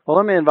Well,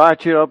 let me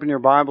invite you to open your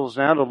Bibles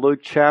now to Luke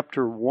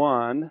chapter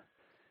 1,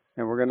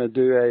 and we're going to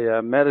do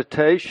a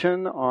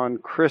meditation on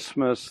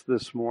Christmas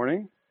this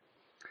morning.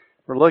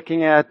 We're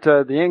looking at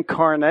the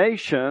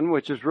incarnation,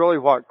 which is really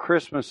what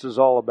Christmas is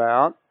all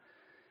about.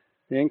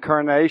 The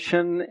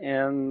incarnation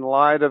in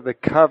light of the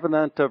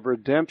covenant of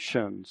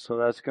redemption. So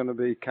that's going to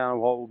be kind of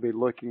what we'll be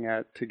looking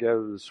at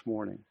together this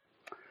morning.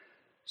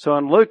 So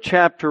in Luke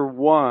chapter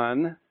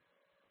 1,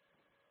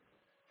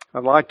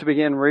 I'd like to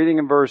begin reading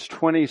in verse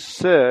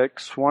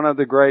 26, one of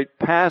the great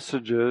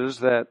passages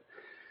that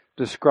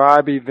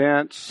describe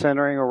events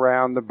centering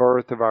around the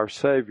birth of our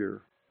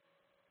Savior.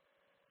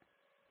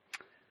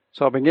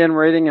 So I'll begin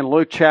reading in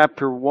Luke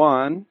chapter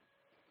 1.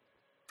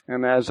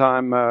 And as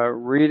I'm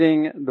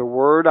reading the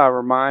Word, I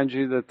remind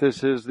you that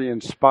this is the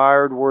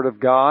inspired Word of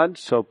God.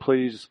 So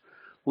please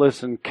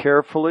listen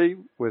carefully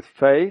with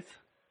faith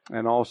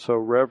and also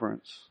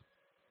reverence.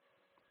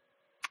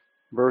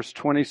 Verse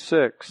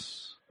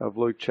 26. Of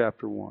Luke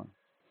chapter 1.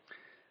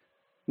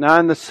 Now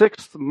in the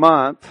 6th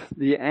month,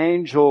 the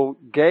angel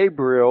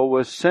Gabriel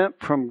was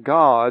sent from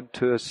God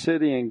to a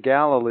city in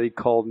Galilee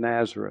called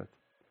Nazareth,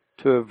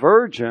 to a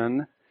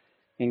virgin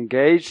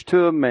engaged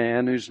to a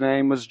man whose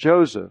name was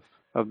Joseph,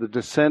 of the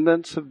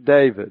descendants of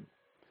David.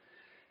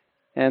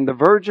 And the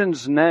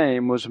virgin's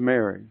name was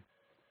Mary.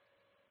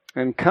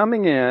 And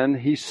coming in,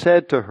 he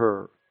said to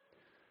her,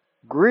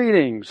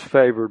 "Greetings,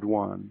 favored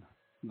one,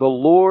 the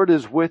Lord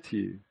is with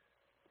you."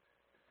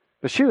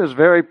 But she was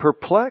very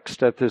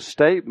perplexed at this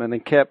statement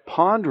and kept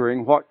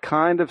pondering what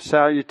kind of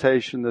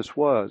salutation this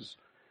was.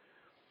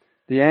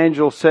 The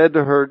angel said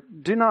to her,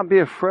 "Do not be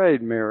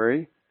afraid,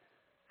 Mary,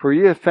 for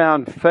you have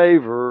found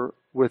favor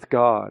with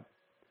God.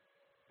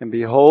 And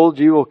behold,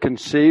 you will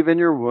conceive in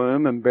your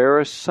womb and bear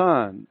a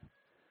son,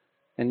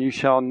 and you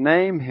shall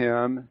name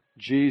him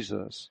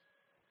Jesus.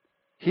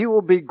 He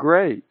will be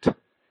great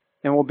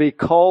and will be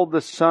called the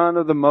Son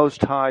of the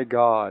Most High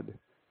God.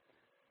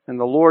 And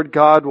the Lord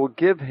God will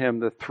give him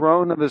the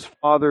throne of his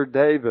father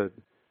David,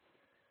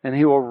 and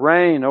he will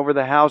reign over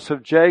the house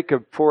of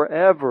Jacob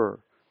forever,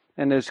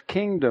 and his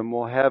kingdom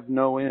will have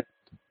no end."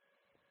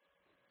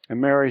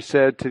 And Mary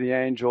said to the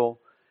angel,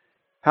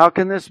 "How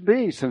can this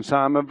be, since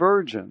I am a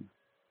virgin?"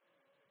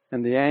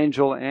 And the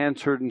angel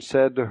answered and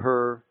said to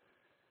her,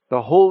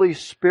 "The Holy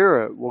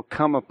Spirit will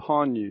come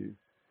upon you,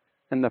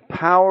 and the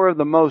power of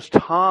the Most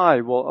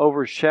High will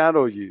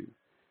overshadow you.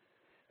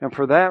 And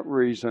for that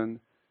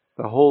reason,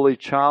 the Holy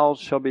Child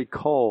shall be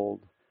called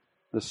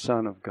the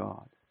Son of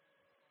God."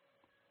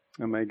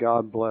 And may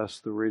God bless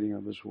the reading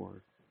of His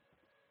Word.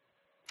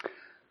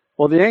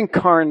 Well, the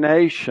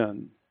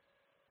incarnation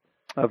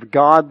of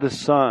God the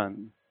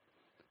Son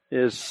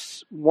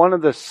is one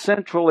of the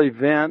central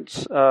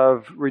events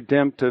of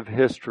redemptive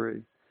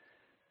history.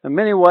 In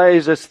many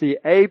ways, it's the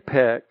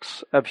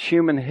apex of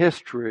human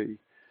history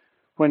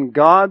when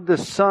God the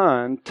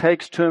Son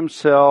takes to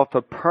Himself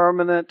a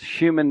permanent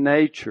human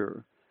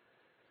nature,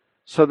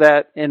 so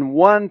that in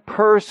one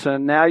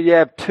person, now you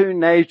have two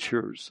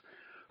natures,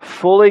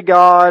 fully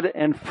God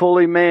and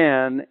fully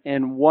man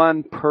in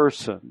one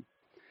person.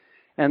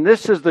 And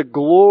this is the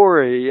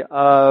glory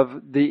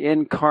of the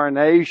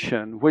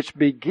incarnation, which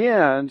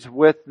begins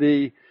with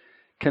the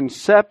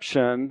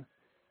conception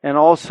and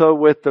also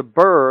with the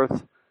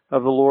birth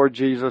of the Lord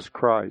Jesus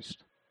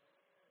Christ.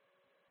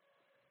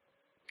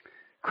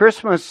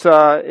 Christmas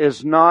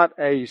is not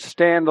a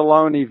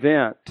standalone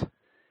event,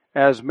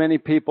 as many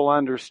people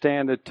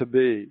understand it to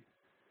be.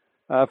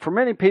 For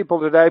many people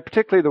today,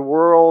 particularly the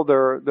world,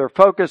 their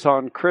focus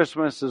on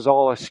Christmas is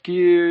all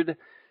askewed.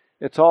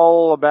 It's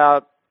all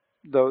about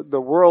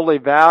the worldly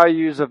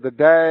values of the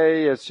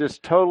day. It's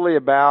just totally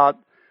about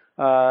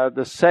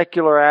the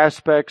secular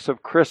aspects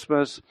of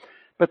Christmas.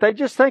 But they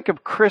just think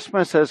of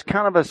Christmas as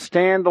kind of a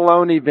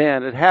standalone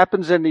event. It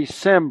happens in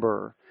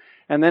December,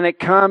 and then it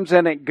comes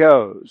and it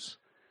goes.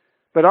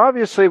 But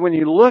obviously, when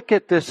you look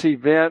at this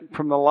event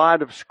from the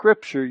light of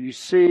Scripture, you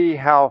see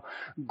how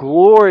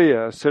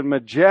glorious and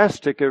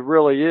majestic it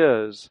really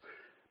is.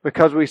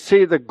 Because we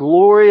see the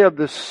glory of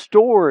the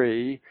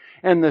story,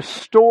 and the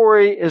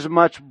story is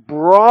much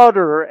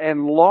broader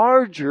and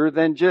larger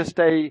than just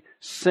a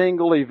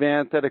single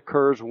event that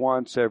occurs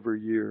once every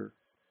year.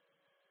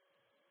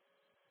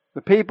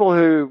 The people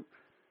who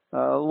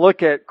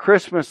look at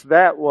Christmas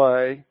that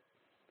way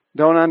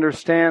don't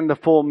understand the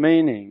full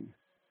meaning,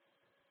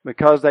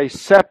 because they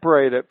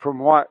separate it from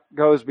what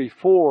goes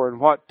before and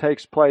what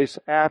takes place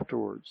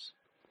afterwards.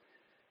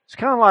 It's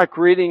kind of like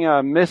reading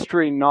a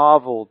mystery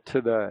novel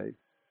today.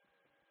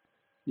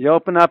 You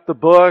open up the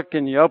book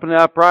and you open it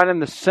up right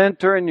in the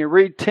center and you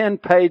read 10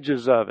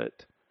 pages of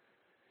it.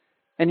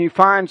 And you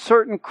find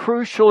certain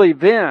crucial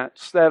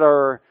events that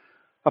are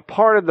a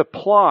part of the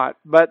plot,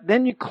 but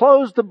then you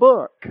close the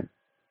book.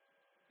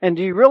 And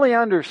do you really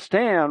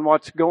understand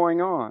what's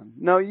going on?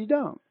 No, you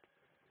don't.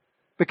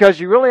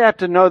 Because you really have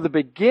to know the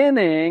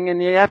beginning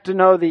and you have to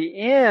know the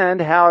end,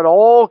 how it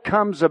all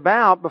comes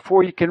about,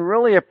 before you can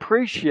really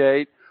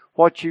appreciate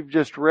what you've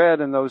just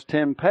read in those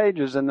 10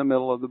 pages in the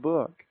middle of the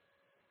book.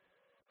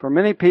 For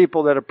many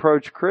people that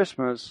approach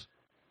Christmas,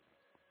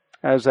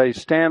 as a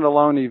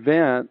standalone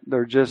event.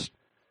 They're just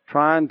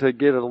trying to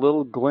get a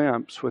little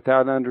glimpse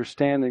without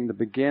understanding the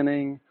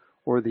beginning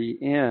or the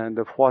end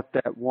of what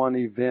that one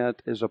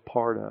event is a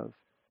part of.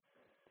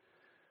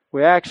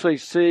 We actually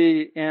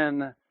see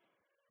in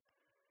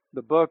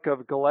the book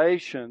of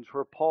Galatians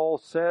where Paul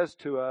says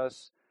to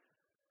us,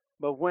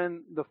 "But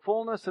when the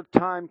fullness of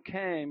time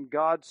came,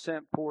 God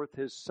sent forth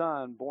His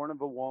Son, born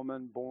of a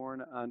woman,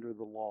 born under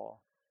the law."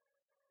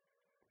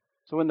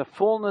 So when the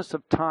fullness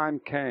of time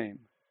came,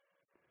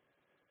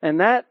 and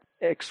that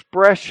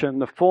expression,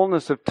 the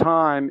fullness of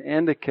time,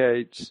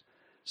 indicates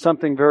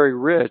something very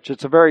rich.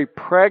 It's a very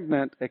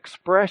pregnant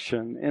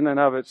expression in and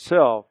of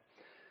itself,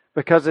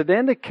 because it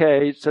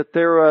indicates that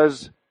there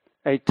was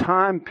a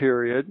time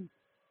period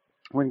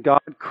when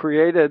God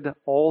created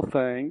all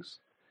things,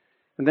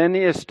 and then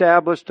He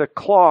established a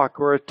clock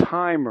or a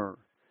timer.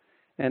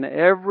 And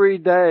every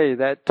day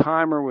that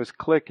timer was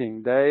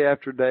clicking, day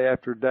after day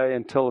after day,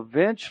 until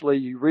eventually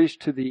you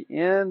reached to the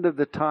end of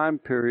the time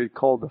period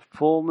called the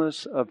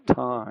fullness of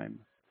time.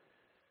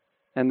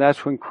 And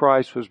that's when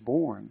Christ was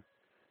born.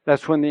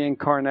 That's when the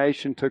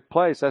incarnation took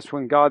place. That's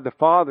when God the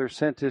Father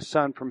sent His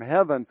Son from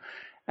heaven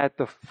at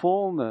the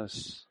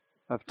fullness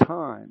of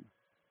time.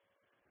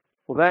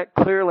 Well, that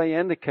clearly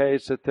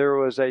indicates that there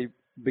was a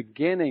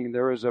beginning,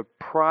 there was a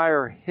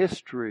prior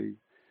history.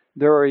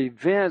 There are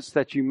events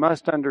that you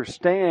must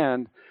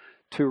understand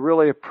to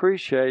really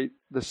appreciate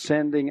the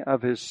sending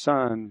of His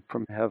Son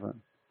from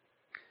heaven.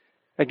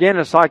 Again,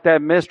 it's like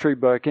that mystery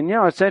book. And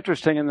it's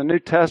interesting, in the New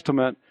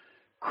Testament,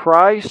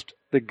 Christ,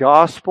 the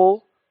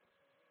gospel,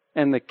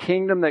 and the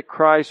kingdom that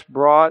Christ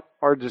brought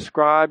are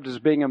described as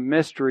being a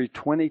mystery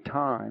 20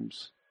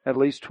 times, at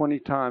least 20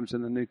 times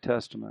in the New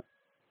Testament.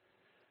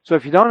 So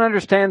if you don't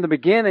understand the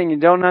beginning, you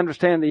don't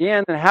understand the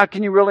end, then how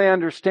can you really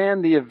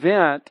understand the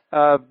event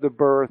of the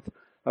birth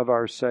of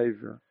our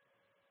Savior?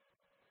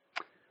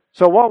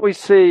 So what we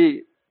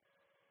see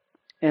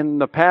in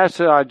the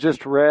passage I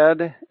just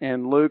read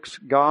in Luke's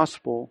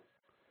Gospel,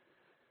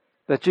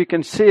 that you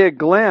can see a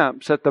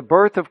glimpse that the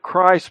birth of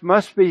Christ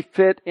must be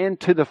fit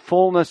into the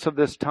fullness of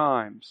this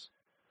times.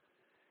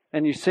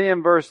 And you see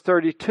in verse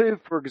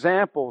 32, for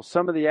example,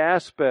 some of the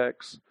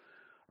aspects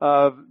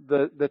of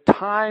the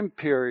time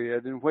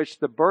period in which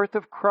the birth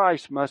of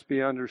Christ must be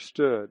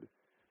understood.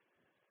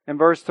 In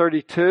verse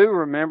 32,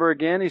 remember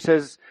again, he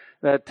says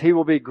that He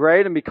will be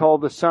great and be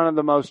called the Son of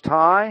the Most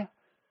High.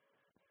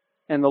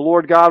 And the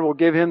Lord God will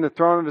give Him the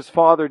throne of His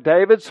father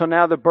David. So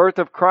now the birth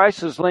of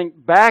Christ is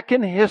linked back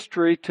in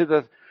history to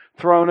the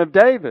throne of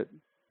David.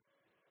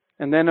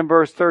 And then in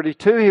verse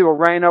 32, He will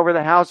reign over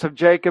the house of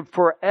Jacob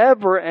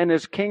forever, and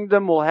His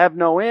kingdom will have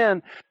no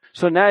end.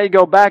 So now you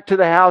go back to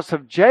the house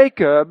of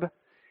Jacob,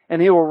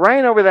 and He will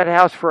reign over that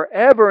house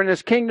forever, and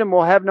His kingdom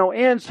will have no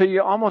end. So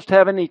you almost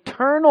have an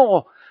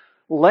eternal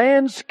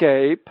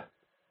landscape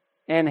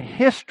and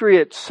history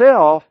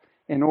itself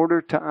in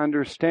order to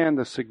understand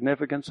the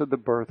significance of the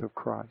birth of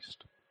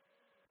Christ.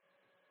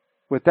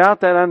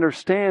 Without that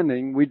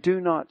understanding, we do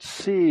not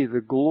see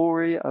the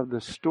glory of the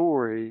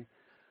story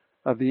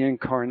of the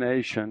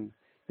incarnation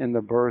in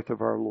the birth of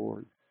our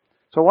Lord.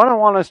 So what I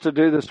want us to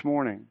do this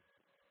morning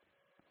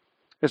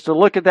is to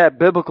look at that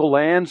biblical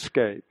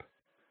landscape,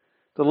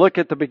 to look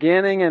at the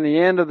beginning and the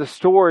end of the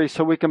story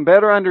so we can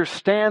better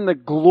understand the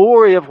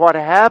glory of what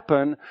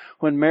happened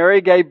when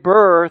Mary gave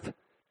birth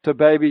to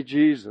baby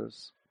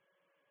Jesus.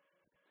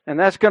 And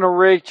that's going to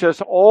reach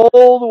us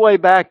all the way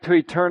back to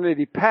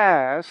eternity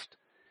past,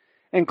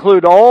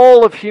 include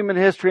all of human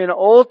history, and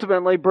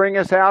ultimately bring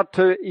us out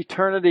to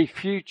eternity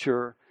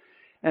future.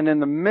 And in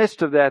the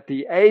midst of that,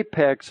 the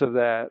apex of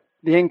that,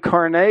 the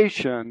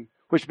incarnation,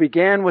 which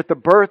began with the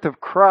birth of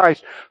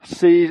Christ,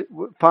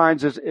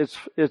 finds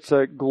its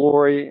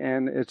glory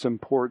and its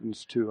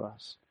importance to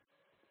us.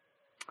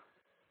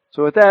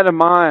 So with that in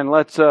mind,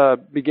 let's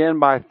begin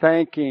by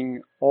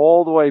thanking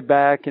all the way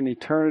back in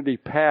eternity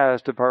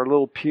past, if our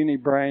little puny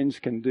brains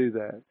can do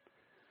that.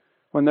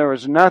 When there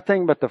was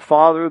nothing but the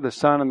Father, the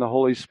Son, and the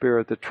Holy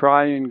Spirit, the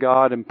triune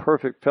God in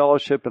perfect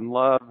fellowship and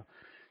love,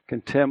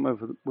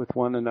 contentment with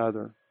one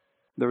another.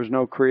 There was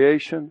no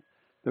creation,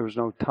 there was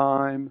no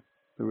time,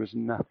 there was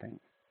nothing.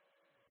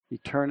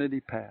 Eternity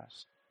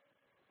past.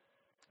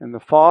 And the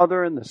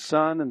Father and the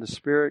Son and the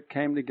Spirit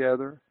came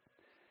together,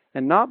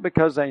 and not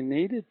because they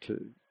needed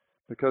to,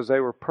 because they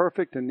were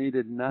perfect and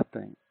needed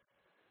nothing,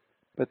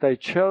 but they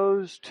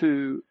chose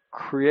to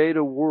create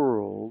a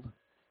world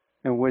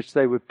in which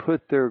they would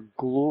put their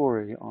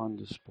glory on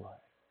display.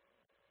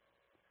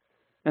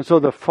 And so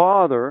the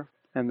Father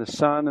and the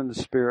Son and the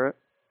Spirit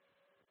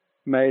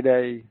made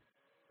an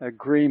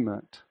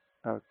agreement,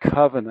 a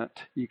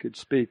covenant you could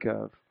speak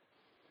of.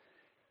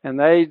 And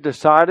they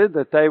decided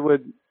that they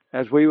would,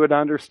 as we would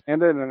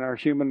understand it in our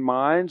human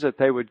minds, that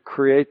they would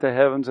create the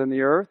heavens and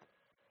the earth,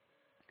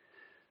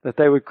 that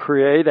they would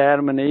create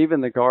Adam and Eve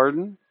in the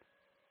garden.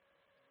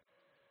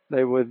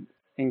 They would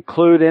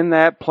include in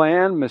that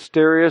plan,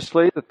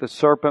 mysteriously, that the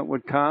serpent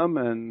would come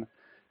and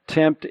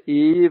tempt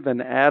Eve,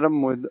 and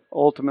Adam would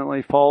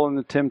ultimately fall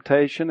into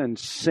temptation and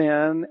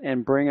sin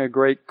and bring a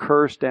great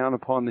curse down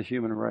upon the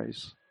human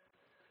race.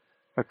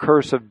 A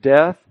curse of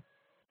death,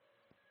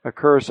 a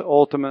curse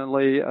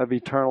ultimately of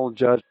eternal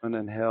judgment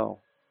in hell.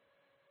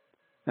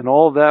 And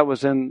all of that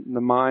was in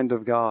the mind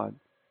of God.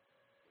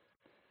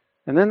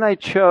 And then they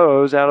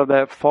chose out of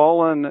that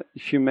fallen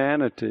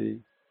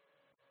humanity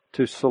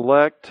to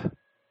select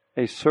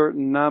a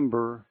certain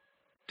number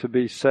to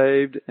be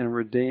saved and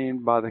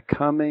redeemed by the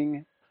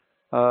coming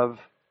of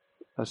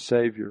a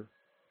Savior.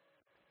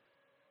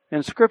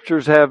 And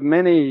Scriptures have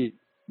many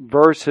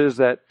verses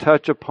that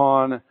touch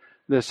upon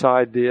this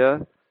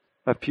idea.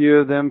 A few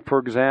of them, for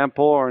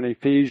example, are in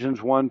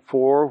Ephesians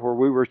 1:4, where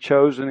we were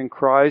chosen in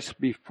Christ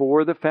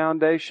before the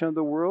foundation of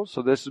the world.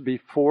 So this is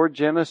before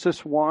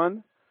Genesis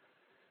 1.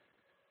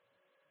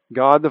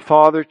 God the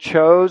Father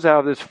chose out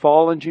of this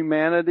fallen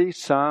humanity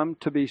some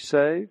to be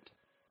saved.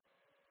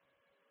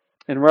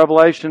 In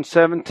Revelation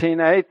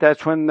 17:8,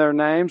 that's when their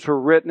names were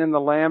written in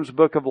the Lamb's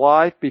Book of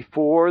Life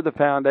before the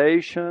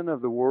foundation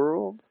of the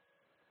world.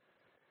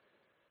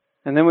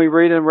 And then we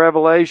read in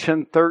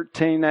Revelation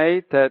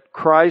 13:8 that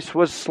Christ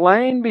was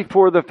slain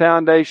before the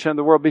foundation of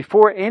the world.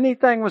 Before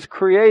anything was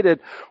created,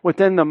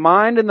 within the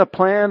mind and the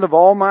plan of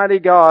Almighty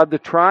God, the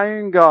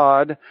Triune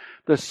God,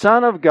 the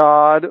Son of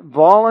God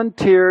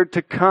volunteered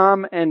to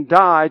come and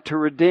die to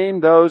redeem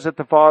those that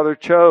the Father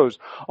chose.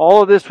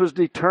 All of this was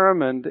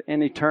determined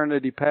in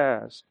eternity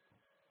past.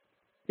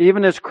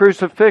 Even His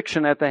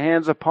crucifixion at the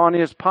hands of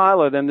Pontius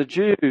Pilate and the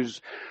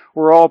Jews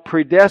were all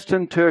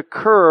predestined to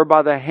occur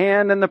by the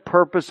hand and the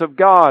purpose of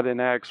God in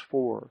Acts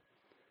 4.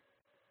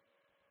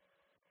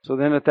 So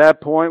then at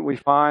that point we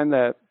find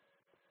that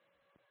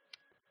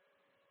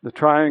the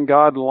Triune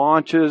God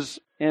launches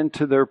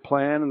into their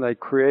plan and they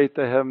create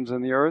the heavens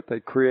and the earth. They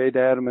create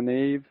Adam and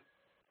Eve.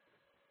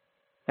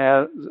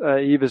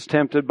 Eve is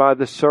tempted by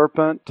the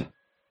serpent.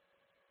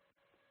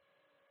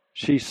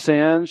 She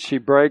sins. She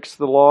breaks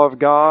the law of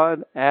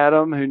God.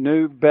 Adam, who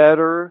knew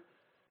better,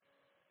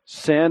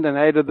 sinned and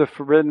ate of the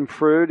forbidden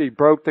fruit. He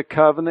broke the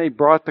covenant. He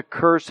brought the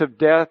curse of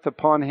death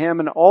upon him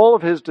and all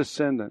of his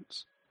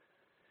descendants.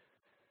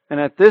 And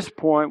at this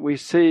point, we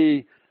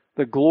see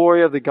the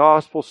glory of the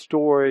gospel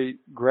story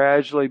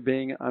gradually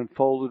being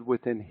unfolded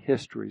within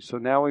history. So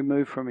now we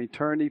move from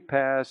eternity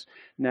past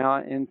now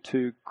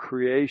into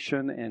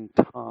creation and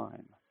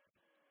time.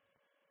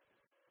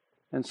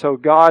 And so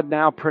God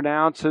now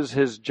pronounces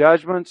His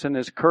judgments and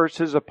His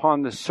curses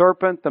upon the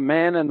serpent, the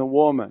man, and the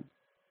woman.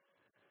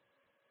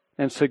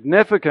 And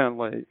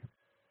significantly,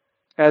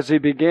 as He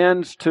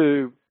begins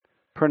to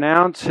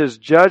pronounce His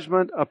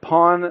judgment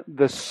upon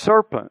the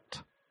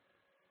serpent,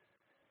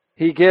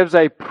 He gives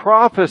a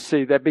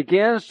prophecy that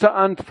begins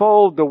to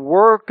unfold the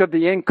work of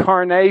the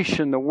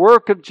incarnation, the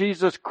work of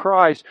Jesus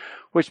Christ,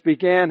 which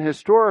began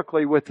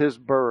historically with His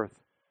birth.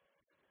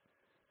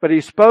 But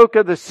He spoke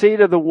of the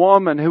seed of the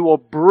woman who will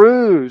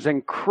bruise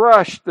and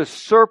crush the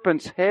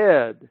serpent's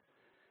head,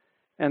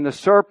 and the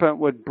serpent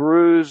would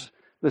bruise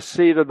the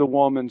seed of the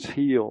woman's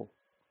heel.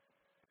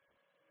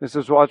 This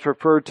is what's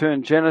referred to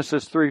in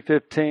Genesis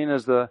 3:15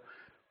 as the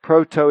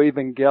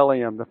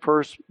proto-evangelium, the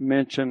first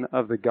mention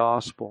of the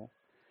gospel.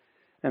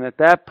 And at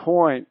that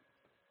point,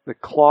 the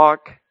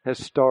clock has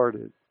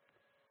started.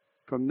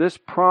 From this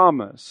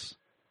promise,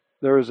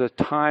 there is a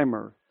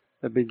timer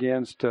that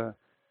begins to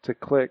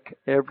click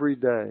every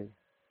day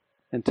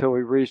until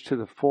we reach to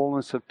the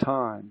fullness of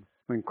time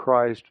when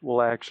Christ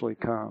will actually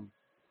come.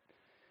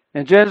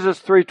 In Genesis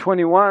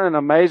 3:21, an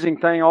amazing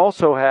thing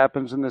also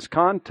happens in this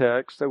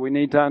context that we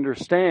need to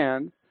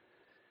understand,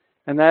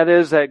 and that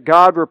is that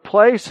God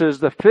replaces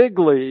the fig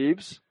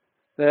leaves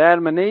that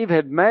Adam and Eve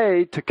had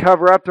made to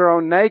cover up their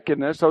own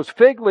nakedness. Those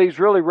fig leaves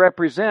really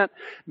represent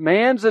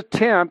man's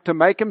attempt to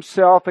make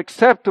himself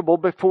acceptable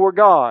before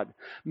God.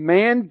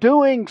 Man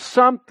doing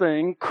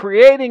something,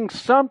 creating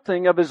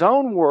something of his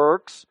own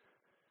works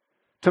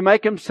to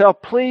make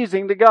himself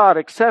pleasing to God,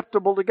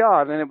 acceptable to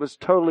God, and it was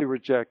totally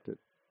rejected.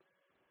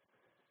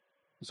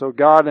 So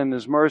God in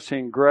His mercy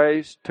and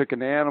grace took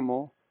an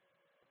animal,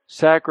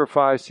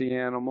 sacrificed the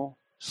animal,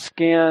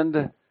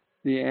 skinned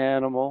the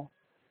animal,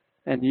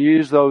 and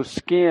use those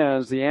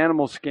skins, the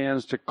animal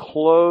skins, to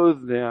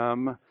clothe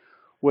them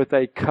with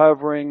a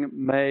covering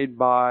made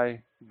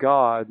by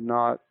God,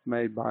 not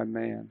made by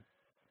man.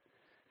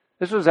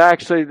 This was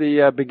actually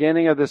the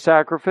beginning of the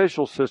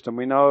sacrificial system.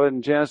 We know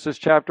in Genesis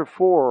chapter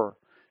 4,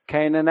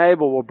 Cain and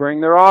Abel will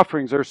bring their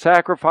offerings, their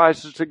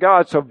sacrifices to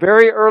God. So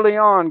very early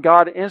on,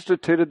 God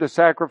instituted the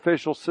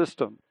sacrificial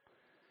system.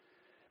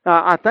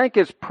 Now, I think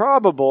it's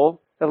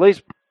probable, at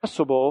least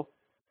possible,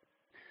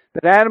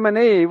 that Adam and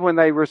Eve, when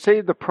they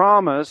received the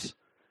promise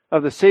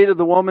of the seed of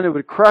the woman who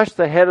would crush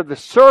the head of the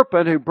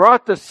serpent who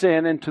brought the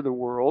sin into the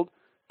world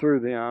through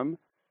them,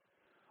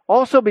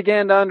 also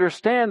began to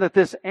understand that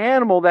this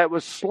animal that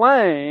was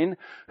slain,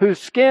 whose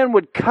skin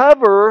would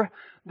cover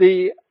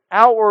the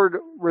outward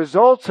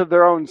results of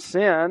their own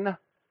sin,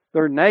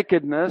 their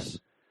nakedness,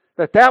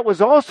 that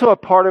was also a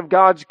part of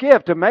God's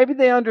gift. And maybe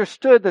they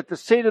understood that the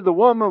seed of the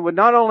woman would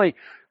not only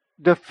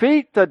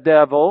defeat the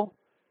devil,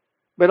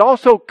 but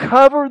also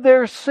cover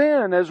their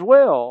sin as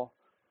well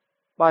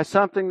by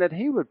something that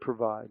He would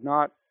provide.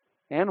 Not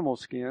animal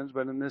skins,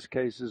 but in this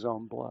case His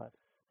own blood.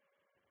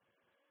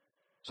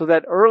 So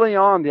that early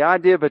on, the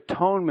idea of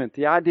atonement,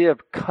 the idea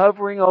of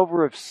covering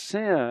over of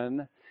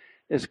sin,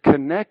 is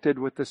connected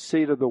with the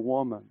seed of the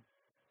woman.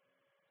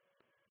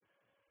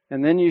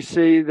 And then you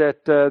see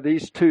that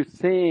these two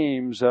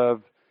themes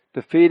of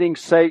defeating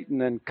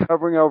Satan and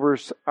covering over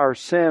our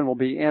sin will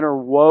be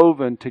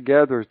interwoven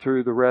together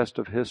through the rest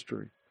of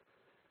history.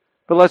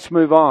 But let's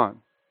move on,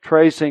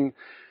 tracing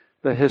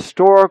the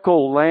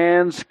historical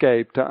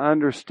landscape to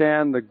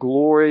understand the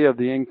glory of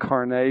the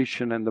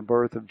incarnation and the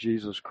birth of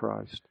Jesus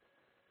Christ.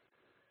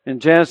 In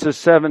Genesis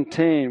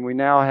 17, we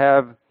now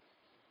have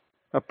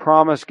a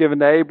promise given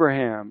to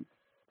Abraham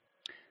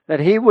that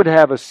he would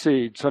have a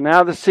seed. So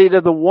now the seed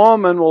of the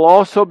woman will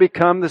also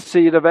become the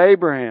seed of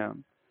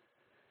Abraham.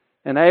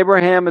 And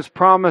Abraham is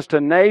promised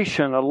a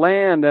nation, a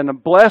land, and a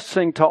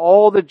blessing to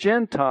all the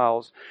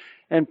Gentiles.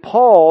 And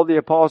Paul, the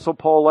Apostle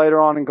Paul,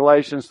 later on in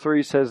Galatians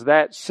 3 says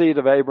that seed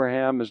of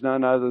Abraham is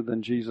none other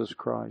than Jesus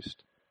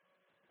Christ.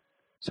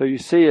 So you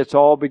see it's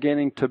all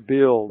beginning to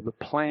build the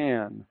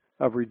plan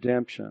of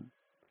redemption.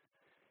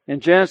 In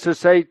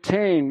Genesis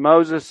 18,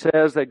 Moses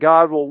says that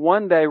God will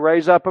one day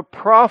raise up a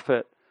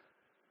prophet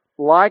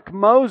like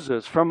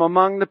Moses from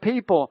among the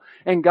people.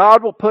 And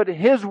God will put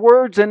His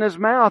words in his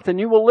mouth and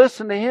you will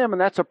listen to him.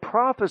 And that's a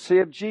prophecy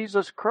of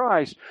Jesus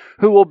Christ,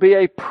 who will be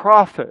a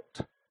prophet,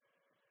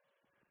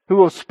 who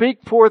will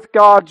speak forth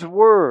God's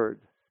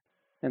word.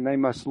 And they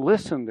must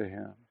listen to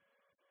Him.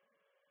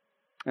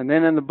 And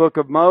then in the book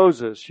of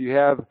Moses, you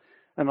have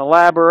an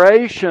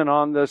elaboration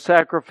on the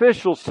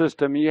sacrificial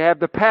system. You have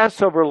the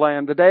Passover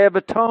lamb, the Day of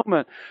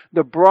Atonement,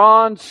 the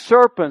bronze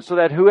serpent, so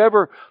that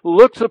whoever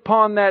looks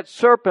upon that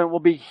serpent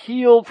will be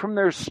healed from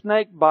their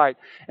snake bite.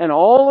 And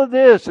all of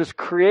this is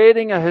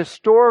creating a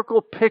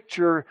historical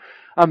picture,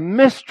 a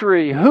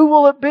mystery. Who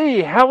will it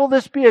be? How will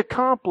this be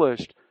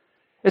accomplished?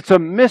 It's a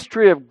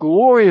mystery of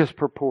glorious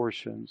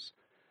proportions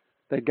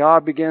that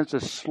God begins to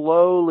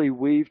slowly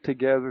weave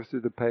together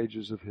through the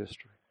pages of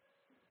history.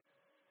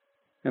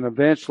 And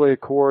eventually,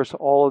 of course,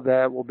 all of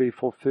that will be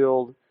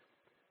fulfilled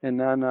in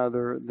none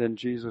other than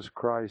Jesus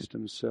Christ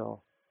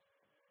Himself.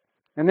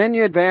 And then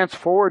you advance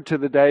forward to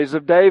the days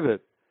of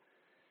David.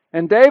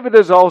 And David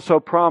is also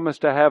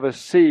promised to have a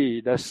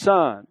seed, a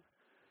son.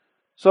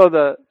 So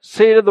the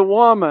seed of the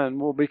woman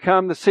will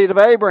become the seed of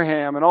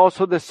Abraham and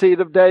also the seed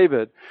of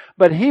David.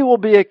 But he will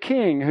be a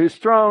king whose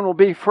throne will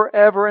be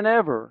forever and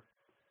ever.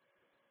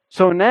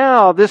 So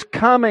now this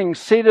coming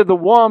seed of the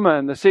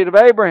woman, the seed of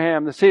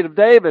Abraham, the seed of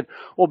David,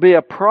 will be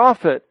a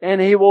prophet and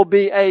he will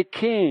be a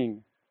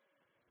king.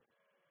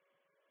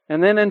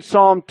 And then in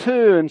Psalm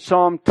 2 and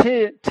Psalm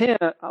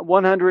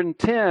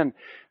 110,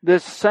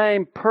 this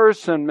same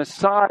person,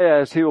 Messiah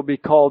as he will be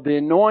called, the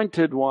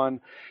anointed one,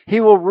 he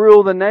will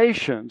rule the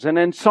nations. And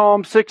in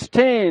Psalm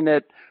 16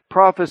 it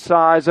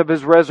prophesies of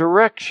his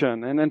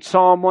resurrection. And in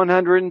Psalm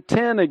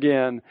 110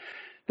 again,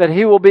 that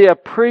he will be a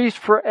priest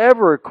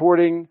forever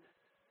according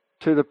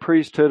to the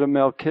priesthood of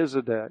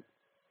Melchizedek.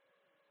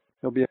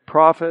 He'll be a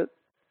prophet,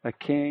 a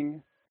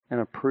king,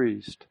 and a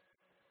priest.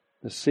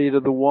 The seed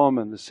of the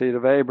woman, the seed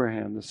of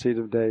Abraham, the seed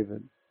of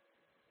David.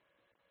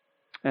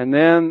 And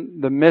then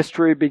the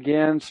mystery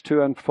begins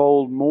to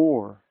unfold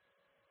more.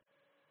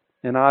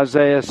 In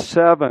Isaiah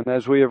 7,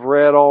 as we have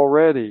read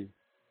already,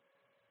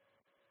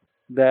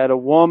 that a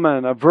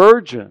woman, a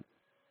virgin,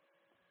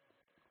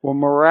 will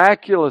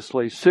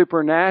miraculously,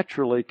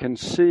 supernaturally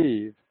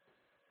conceive.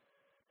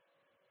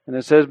 And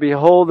it says,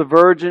 "Behold, the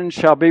virgin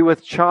shall be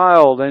with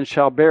child and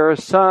shall bear a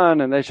son,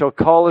 and they shall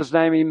call his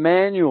name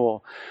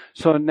Emmanuel."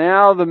 So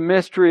now the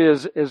mystery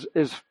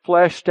is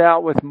fleshed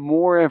out with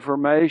more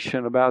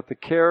information about the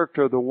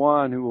character of the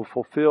one who will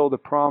fulfill the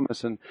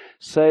promise and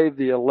save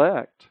the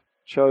elect,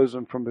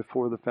 chosen from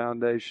before the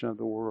foundation of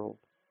the world.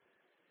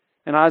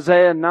 In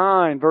Isaiah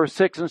 9, verse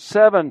 6 and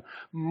 7,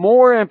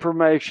 more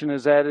information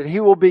is added. He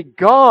will be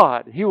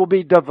God. He will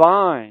be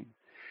divine.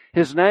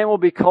 His name will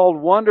be called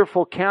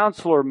Wonderful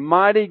Counselor,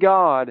 Mighty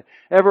God,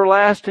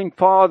 Everlasting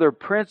Father,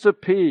 Prince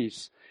of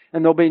Peace.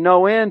 And there'll be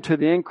no end to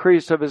the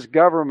increase of His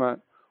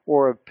government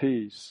or of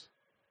peace.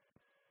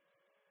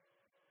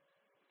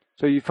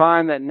 So you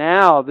find that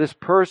now this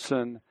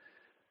person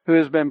who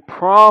has been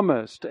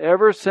promised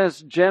ever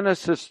since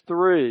Genesis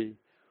 3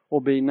 will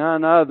be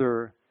none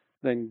other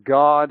than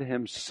God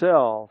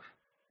Himself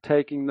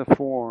taking the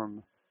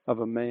form of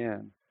a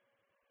man.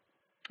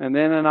 And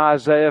then in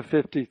Isaiah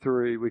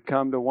 53, we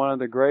come to one of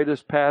the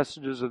greatest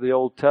passages of the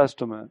Old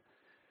Testament.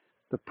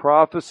 The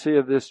prophecy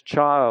of this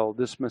child,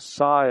 this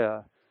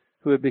Messiah,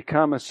 who would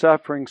become a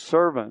suffering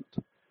servant,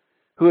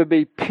 who would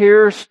be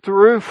pierced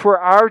through for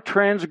our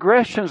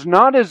transgressions,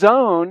 not His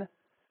own,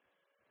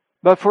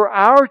 but for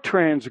our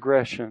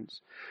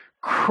transgressions,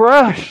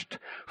 crushed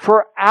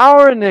for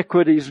our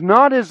iniquities,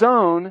 not His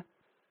own,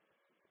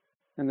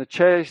 and the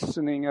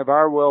chastening of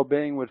our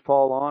well-being would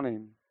fall on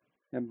Him.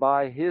 And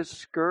by His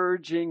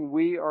scourging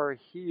we are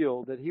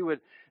healed. That He would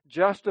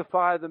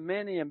justify the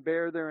many and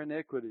bear their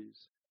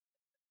iniquities.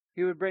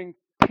 He would bring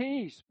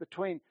peace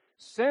between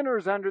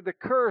sinners under the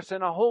curse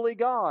and a holy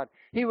God.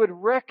 He would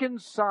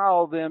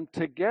reconcile them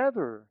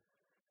together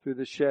through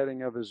the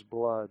shedding of His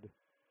blood.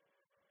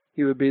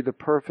 He would be the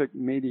perfect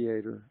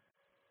mediator.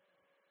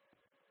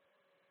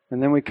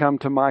 And then we come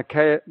to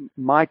Micah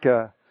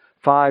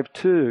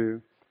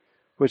 5:2,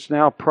 which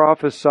now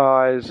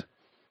prophesies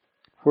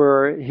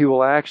where He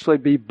will actually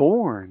be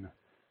born,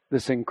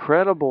 this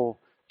incredible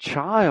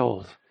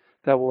child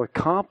that will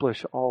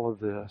accomplish all of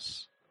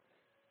this.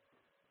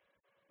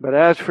 But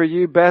as for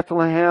you,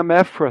 Bethlehem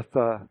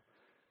Ephrathah,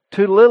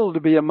 too little to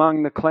be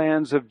among the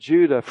clans of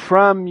Judah,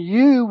 from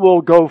you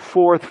will go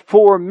forth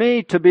for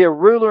me to be a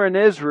ruler in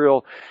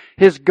Israel.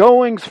 His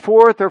goings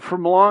forth are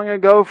from long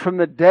ago, from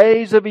the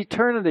days of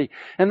eternity.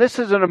 And this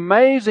is an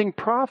amazing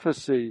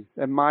prophecy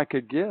that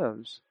Micah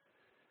gives.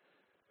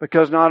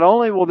 Because not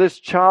only will this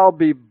child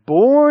be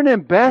born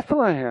in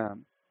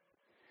Bethlehem,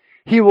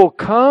 He will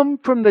come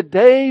from the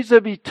days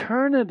of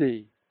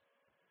eternity.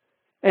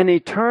 An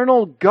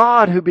eternal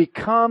God who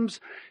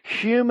becomes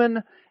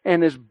human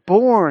and is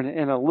born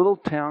in a little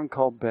town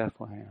called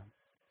Bethlehem.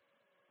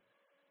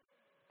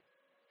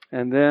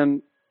 And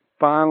then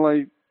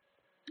finally,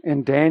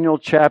 in Daniel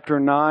chapter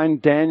 9,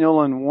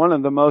 Daniel, in one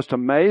of the most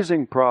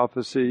amazing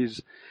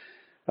prophecies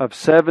of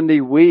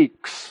 70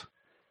 weeks,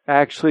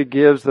 actually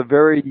gives the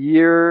very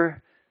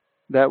year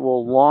that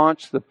will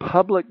launch the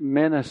public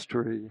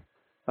ministry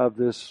of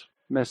this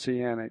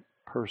Messianic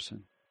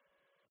person.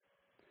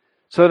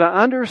 So to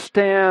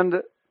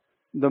understand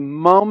the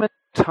moment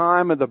in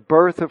time of the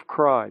birth of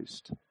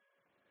Christ,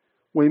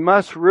 we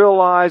must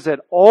realize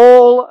that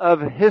all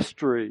of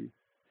history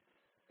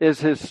is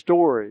His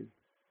story.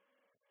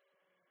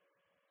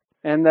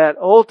 And that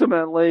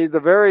ultimately the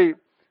very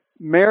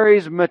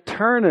Mary's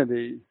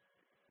maternity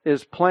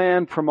is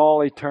planned from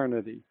all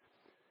eternity.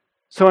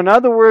 So in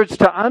other words,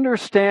 to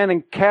understand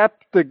and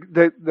cap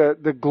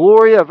the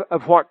glory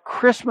of what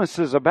Christmas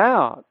is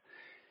about,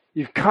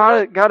 you've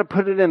got to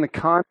put it in the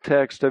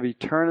context of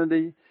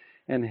eternity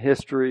and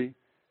history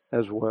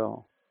as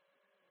well.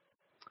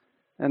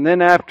 And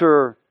then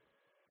after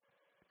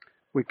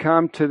we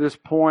come to this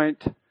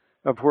point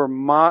of where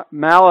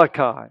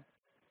Malachi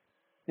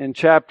in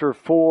chapter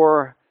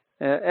 4,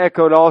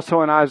 echoed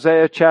also in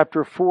Isaiah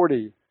chapter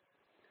 40,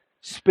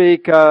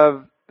 speak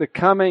of the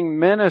coming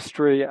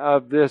ministry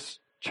of this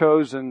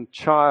chosen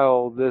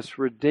child, this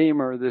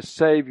Redeemer, this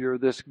Savior,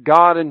 this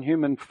God in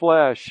human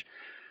flesh,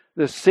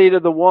 the seed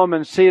of the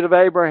woman, seed of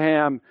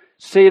Abraham,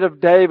 seed of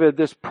David,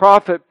 this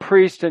prophet,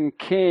 priest, and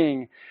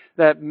king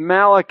that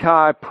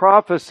Malachi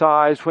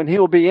prophesies when He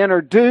will be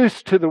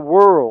introduced to the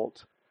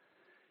world.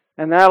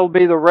 And that'll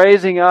be the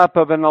raising up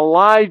of an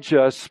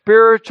Elijah, a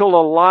spiritual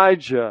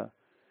Elijah,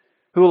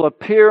 who will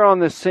appear on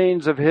the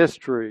scenes of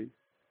history.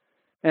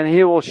 And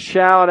he will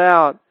shout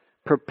out,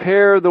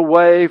 "Prepare the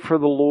way for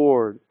the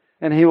Lord."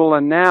 And he will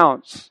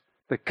announce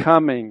the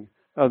coming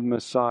of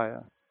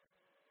Messiah.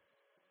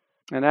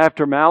 And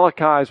after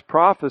Malachi's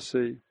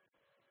prophecy,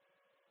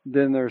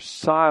 then there's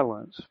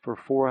silence for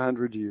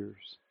 400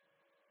 years.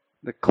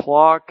 The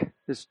clock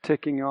is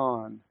ticking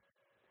on.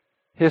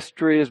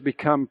 History has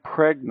become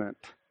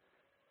pregnant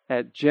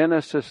at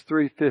Genesis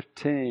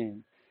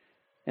 3:15.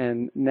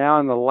 And now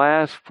in the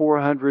last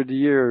 400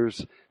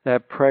 years,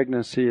 that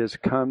pregnancy has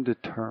come to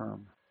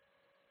term.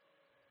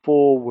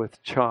 Full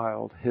with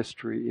child,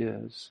 history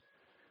is.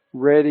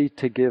 Ready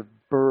to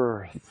give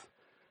birth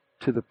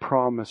to the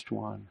promised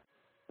one,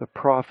 the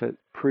prophet,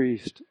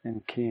 priest,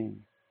 and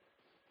king.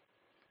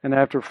 And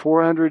after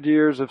 400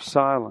 years of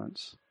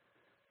silence,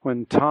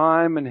 when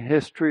time and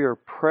history are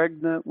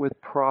pregnant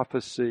with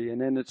prophecy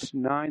and in its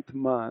 9th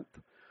month,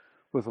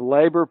 with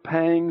labor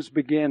pangs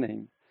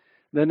beginning,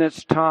 then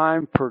it's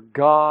time for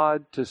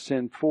God to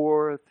send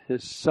forth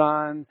His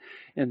Son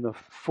in the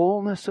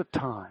fullness of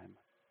time.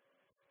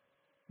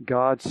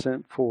 God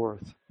sent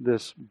forth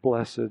this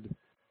blessed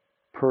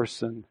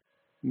person,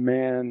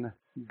 man,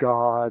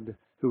 God,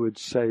 who would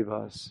save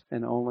us,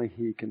 and only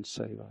He can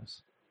save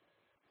us.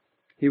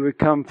 He would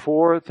come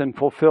forth and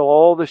fulfill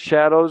all the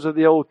shadows of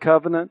the Old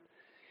Covenant.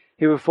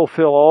 He would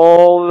fulfill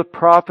all the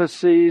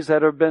prophecies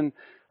that have been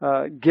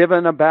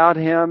given about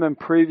Him in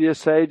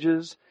previous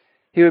ages.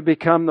 He would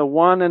become the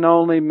one and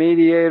only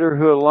mediator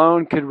who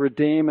alone could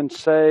redeem and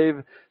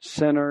save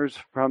sinners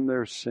from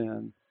their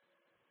sin.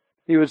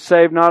 He would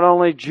save not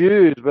only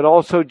Jews, but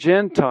also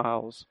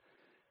Gentiles.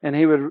 And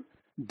He would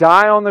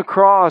die on the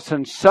cross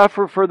and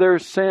suffer for their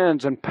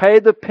sins and pay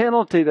the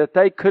penalty that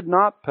they could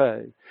not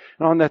pay.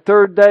 And on the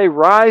 3rd day,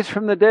 rise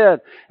from the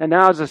dead, and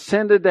now is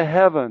ascended to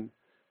heaven,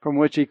 from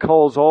which He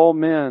calls all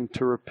men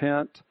to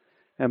repent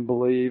and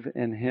believe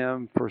in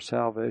Him for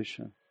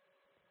salvation.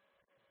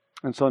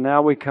 And so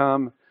now we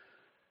come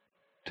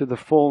to the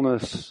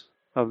fullness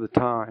of the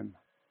time.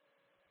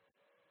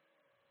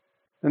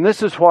 And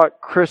this is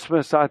what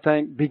Christmas, I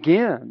think,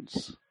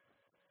 begins.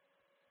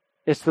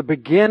 It's the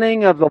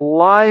beginning of the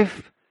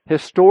life,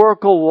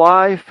 historical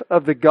life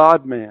of the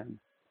God-man.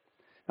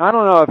 I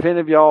don't know if any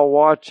of y'all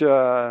watch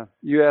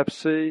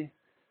UFC.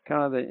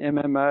 kind of the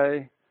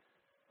MMA.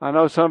 I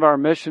know some of our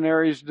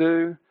missionaries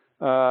do,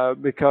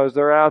 because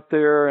they're out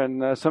there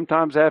and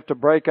sometimes they have to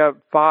break up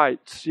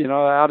fights,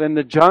 out in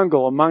the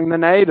jungle among the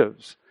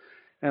natives.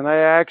 And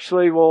they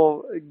actually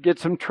will get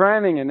some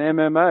training in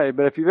MMA.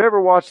 But if you've ever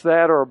watched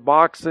that or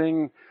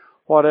boxing,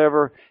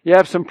 whatever, you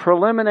have some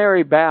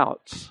preliminary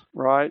bouts,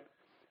 right?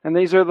 And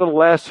these are the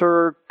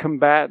lesser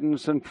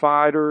combatants and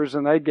fighters,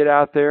 and they get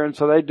out there, and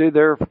so they do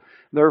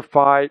their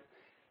fight.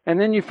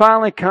 And then you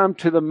finally come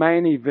to the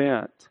main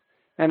event.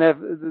 And if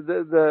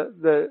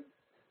the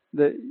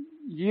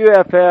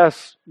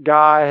UFS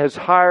guy has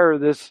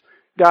hired this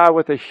guy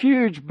with a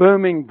huge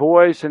booming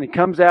voice, and he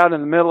comes out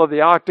in the middle of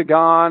the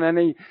octagon, and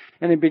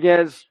he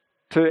begins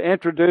to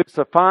introduce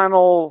the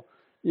final,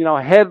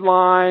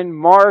 headline,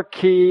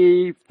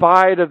 marquee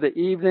fight of the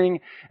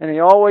evening, and he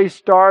always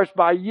starts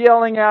by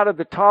yelling out at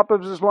the top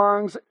of his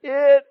lungs,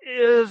 "It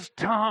is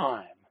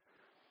time!"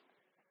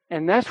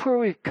 And that's where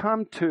we've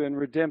come to in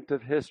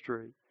redemptive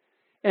history.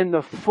 In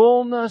the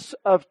fullness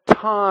of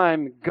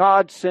time,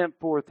 God sent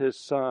forth His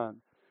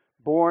Son,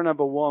 born of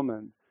a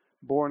woman,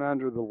 born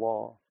under the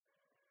law.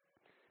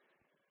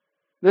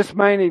 This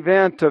main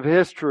event of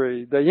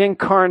history, the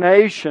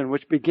incarnation,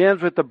 which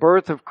begins with the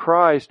birth of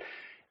Christ,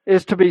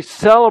 is to be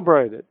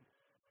celebrated.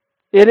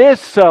 It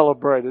is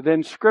celebrated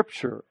in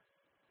Scripture.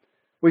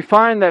 We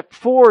find that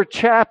 4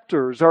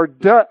 chapters are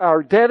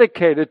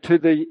dedicated to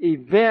the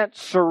event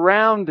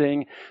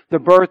surrounding the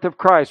birth of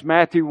Christ.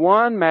 Matthew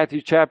 1,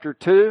 Matthew chapter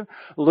 2,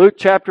 Luke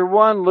chapter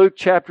 1, Luke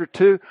chapter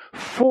 2.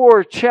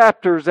 4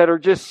 chapters that are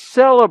just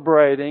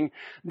celebrating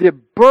the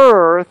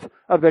birth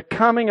of the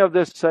coming of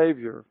this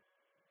Savior.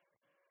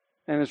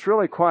 And it's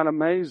really quite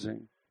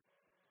amazing.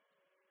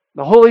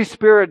 The Holy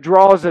Spirit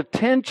draws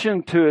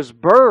attention to His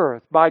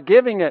birth by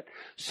giving it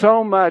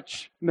so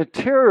much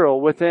material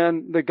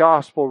within the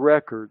gospel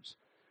records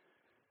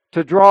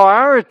to draw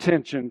our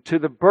attention to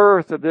the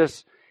birth of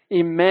this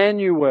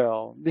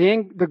Emmanuel,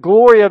 the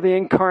glory of the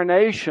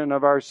incarnation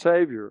of our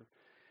Savior.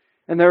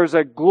 And there's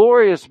a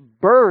glorious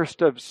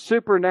burst of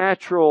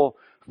supernatural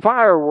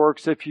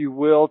fireworks, if you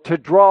will, to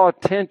draw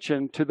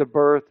attention to the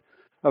birth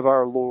of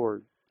our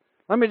Lord.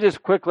 Let me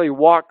just quickly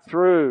walk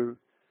through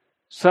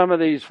some of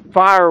these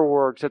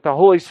fireworks that the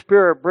Holy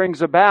Spirit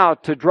brings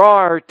about to draw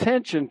our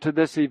attention to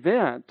this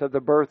event of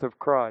the birth of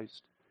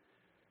Christ.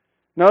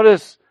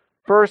 Notice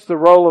first the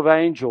role of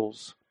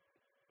angels.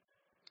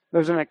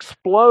 There's an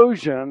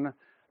explosion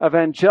of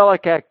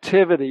angelic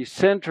activity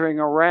centering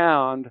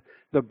around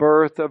the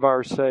birth of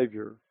our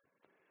Savior.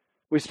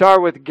 We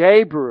start with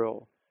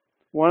Gabriel,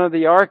 one of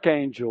the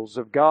archangels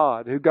of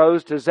God, who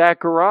goes to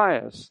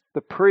Zacharias,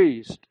 the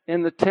priest,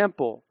 in the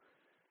temple.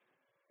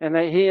 And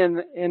that he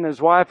and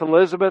his wife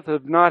Elizabeth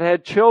have not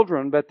had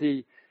children, but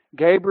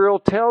Gabriel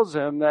tells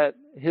him that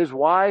his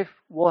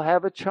wife will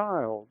have a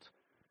child.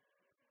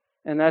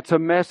 And that's a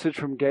message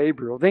from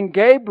Gabriel. Then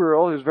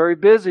Gabriel, who's very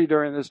busy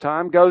during this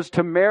time, goes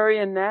to Mary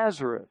in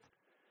Nazareth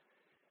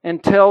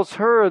and tells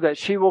her that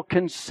she will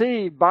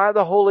conceive by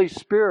the Holy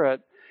Spirit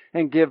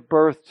and give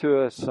birth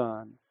to a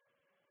son.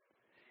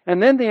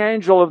 And then the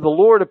angel of the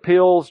Lord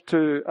appears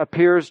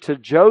to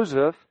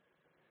Joseph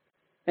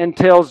and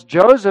tells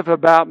Joseph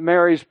about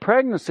Mary's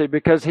pregnancy,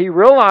 because he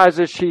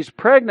realizes she's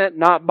pregnant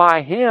not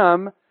by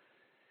him,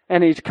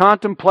 and he's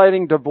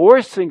contemplating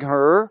divorcing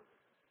her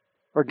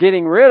or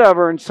getting rid of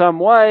her in some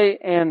way.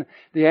 And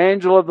the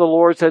angel of the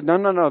Lord said,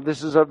 no,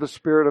 this is of the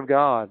Spirit of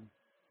God.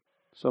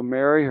 So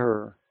marry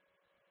her.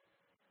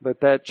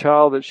 But that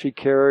child that she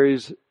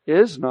carries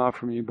is not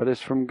from you, but is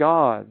from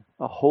God,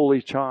 a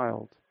holy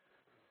child.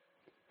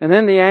 And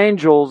then the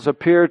angels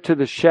appear to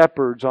the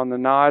shepherds on the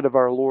night of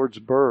our Lord's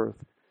birth.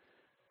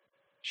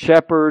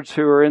 Shepherds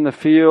who are in the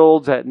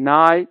fields at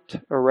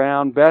night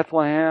around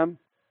Bethlehem.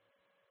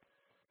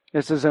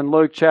 This is in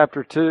Luke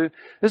chapter 2.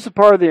 This is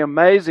part of the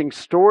amazing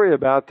story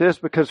about this,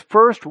 because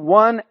first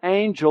one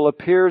angel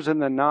appears in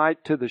the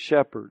night to the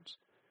shepherds.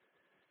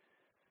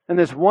 And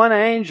this one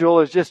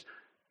angel is just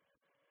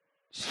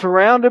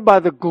surrounded by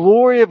the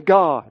glory of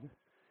God.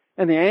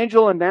 And the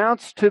angel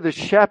announced to the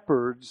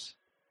shepherds,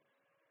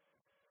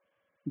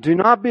 "Do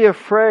not be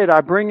afraid. I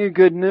bring you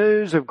good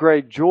news of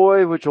great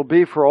joy, which will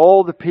be for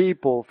all the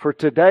people. For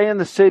today in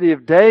the city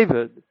of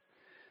David,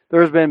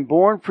 there has been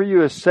born for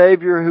you a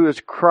Savior who is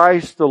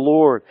Christ the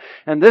Lord.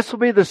 And this will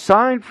be the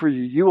sign for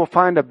you. You will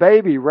find a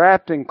baby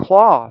wrapped in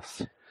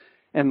cloths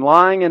and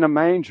lying in a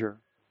manger."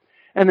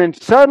 And then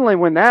suddenly,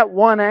 when that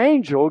one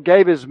angel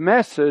gave his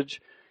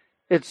message,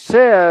 it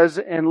says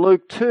in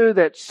Luke 2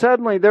 that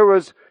suddenly there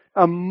was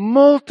a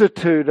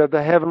multitude of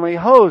the heavenly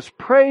host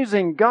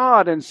praising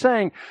God and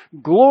saying,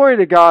 "Glory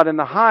to God in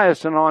the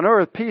highest, and on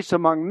earth peace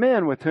among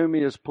men with whom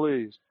He is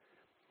pleased."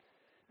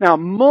 Now,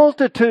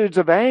 multitudes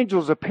of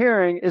angels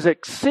appearing is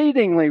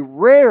exceedingly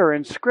rare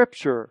in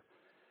Scripture.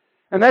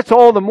 And that's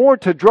all the more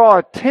to draw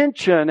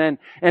attention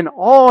and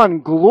awe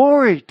and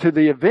glory to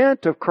the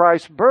event of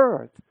Christ's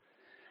birth.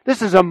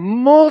 This is a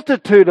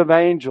multitude of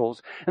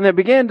angels. And they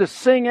began to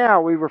sing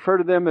out. We refer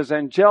to them as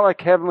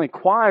angelic heavenly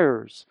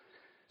choirs,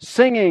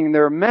 singing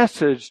their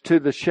message to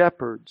the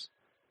shepherds.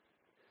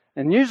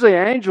 And usually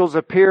angels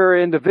appear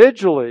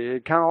individually,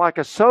 kind of like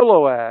a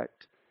solo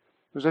act.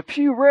 There's a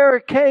few rare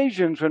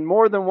occasions when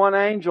more than one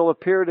angel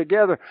appear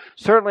together.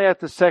 Certainly at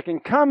the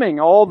second coming,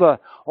 all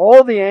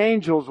the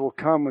angels will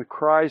come with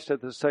Christ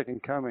at the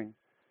second coming.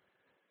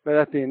 But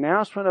at the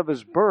announcement of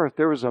His birth,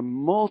 there was a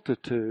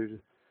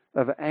multitude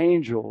of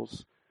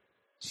angels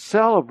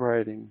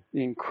celebrating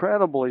the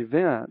incredible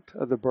event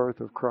of the birth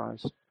of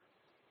Christ.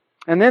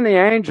 And then the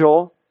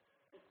angel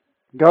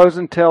goes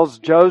and tells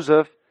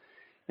Joseph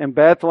in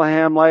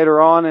Bethlehem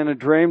later on in a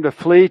dream to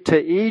flee to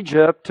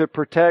Egypt to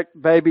protect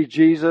baby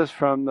Jesus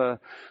from the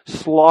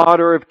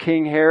slaughter of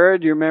King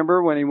Herod. You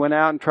remember when he went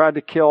out and tried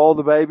to kill all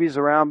the babies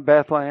around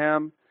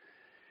Bethlehem?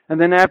 And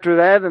then after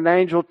that, an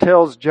angel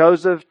tells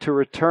Joseph to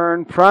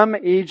return from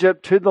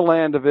Egypt to the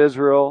land of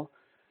Israel.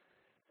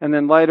 And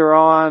then later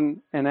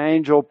on, an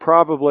angel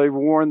probably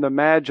warned the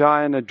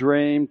Magi in a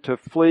dream to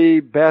flee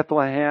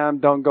Bethlehem,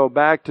 don't go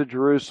back to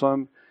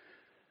Jerusalem,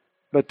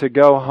 but to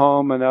go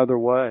home another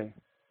way.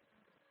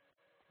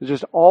 There's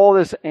just all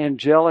this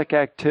angelic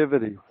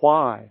activity.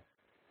 Why?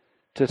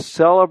 To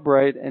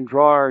celebrate and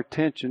draw our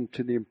attention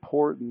to the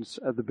importance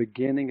of the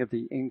beginning of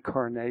the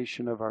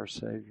incarnation of our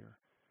Savior.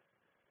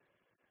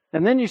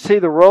 And then you see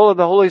the role of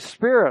the Holy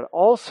Spirit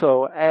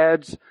also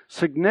adds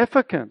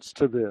significance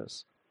to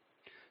this.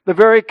 The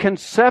very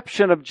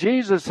conception of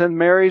Jesus in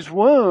Mary's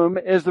womb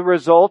is the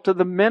result of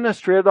the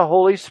ministry of the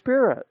Holy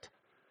Spirit.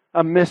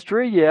 A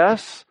mystery,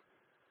 yes,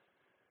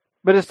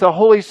 but it's the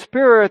Holy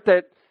Spirit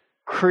that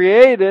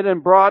created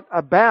and brought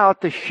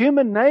about the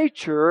human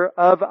nature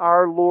of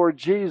our Lord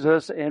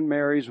Jesus in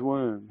Mary's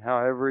womb,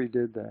 however He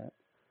did that.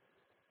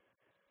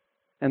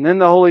 And then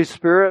the Holy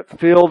Spirit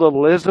filled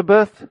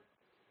Elizabeth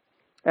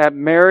at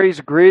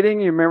Mary's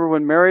greeting. You remember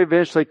when Mary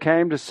eventually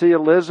came to see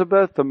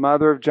Elizabeth, the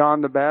mother of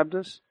John the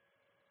Baptist?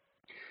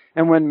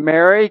 And when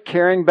Mary,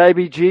 carrying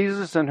baby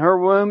Jesus in her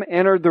womb,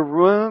 entered the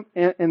room,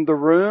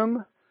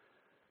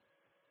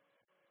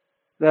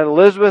 that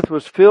Elizabeth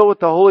was filled with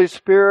the Holy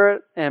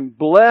Spirit and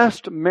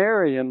blessed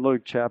Mary in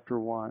Luke chapter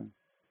 1.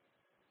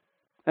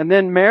 And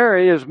then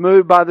Mary is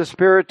moved by the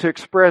Spirit to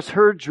express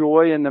her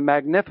joy in the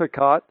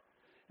Magnificat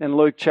in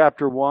Luke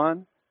chapter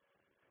 1.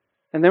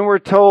 And then we're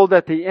told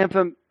that the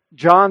infant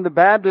John the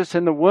Baptist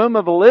in the womb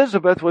of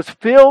Elizabeth was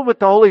filled with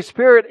the Holy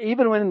Spirit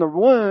even when in the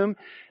womb.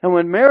 And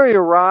when Mary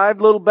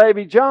arrived, little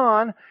baby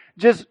John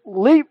just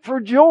leaped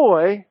for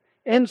joy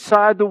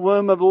inside the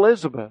womb of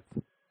Elizabeth.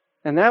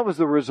 And that was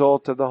the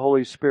result of the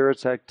Holy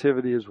Spirit's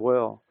activity as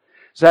well.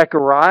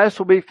 Zacharias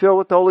will be filled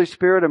with the Holy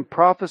Spirit and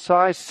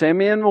prophesy.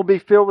 Simeon will be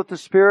filled with the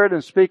Spirit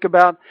and speak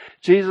about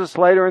Jesus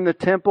later in the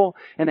temple.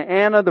 And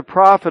Anna the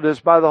prophetess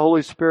by the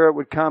Holy Spirit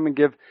would come and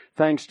give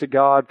thanks to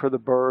God for the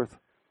birth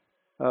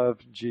of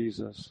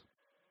Jesus.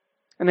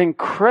 An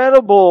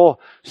incredible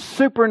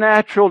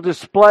supernatural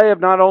display of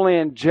not only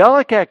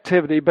angelic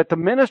activity, but the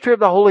ministry of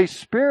the Holy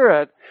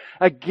Spirit,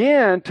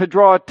 again, to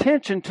draw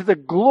attention to the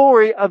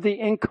glory of the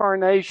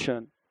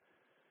incarnation.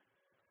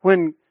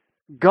 When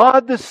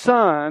God the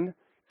Son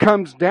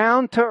comes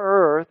down to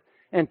earth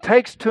and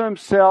takes to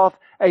Himself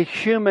a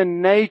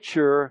human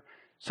nature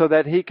so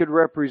that He could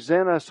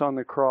represent us on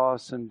the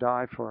cross and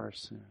die for our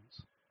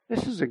sins.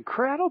 This is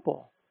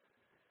incredible.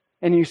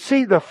 And you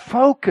see the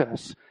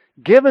focus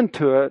given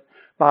to it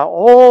by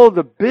all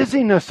the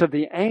busyness of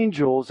the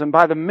angels and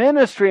by the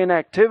ministry and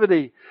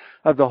activity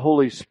of the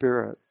Holy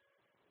Spirit.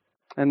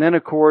 And then,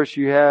 of course,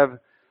 you have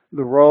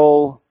the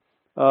role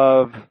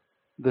of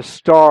the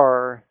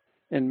star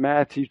in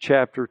Matthew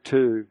chapter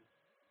 2.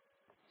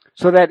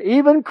 So that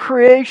even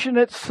creation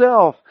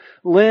itself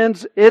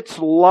lends its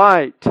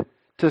light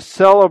to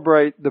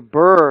celebrate the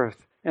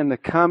birth and the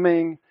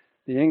coming,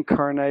 the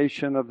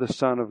incarnation of the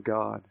Son of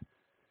God.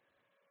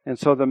 And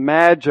so the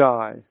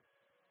Magi,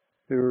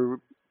 who were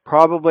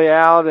probably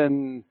out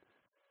in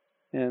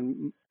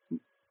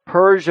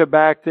Persia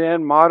back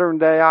then, modern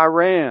day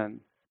Iran.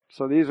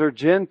 So these are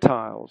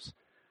Gentiles.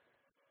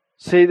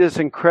 See this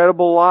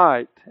incredible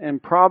light.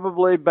 And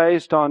probably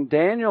based on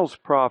Daniel's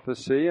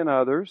prophecy and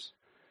others,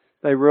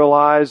 they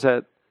realize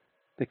that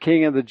the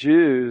King of the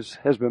Jews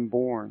has been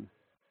born.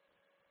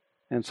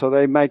 And so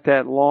they make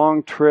that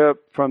long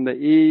trip from the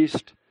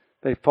east.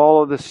 They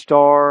follow the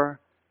star.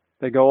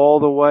 They go all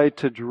the way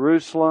to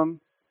Jerusalem.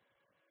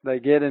 They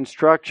get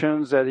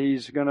instructions that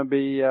He's going to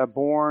be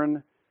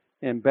born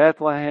in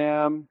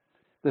Bethlehem.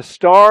 The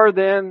star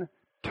then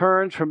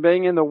turns from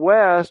being in the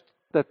west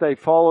that they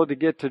follow to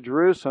get to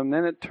Jerusalem.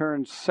 Then it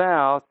turns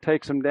south,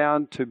 takes them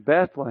down to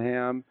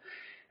Bethlehem.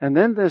 And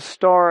then this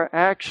star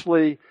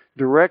actually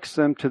directs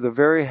them to the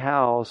very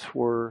house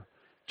where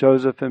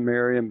Joseph and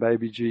Mary and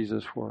baby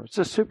Jesus were. It's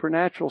a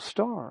supernatural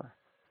star.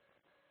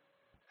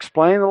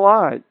 Explain the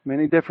light,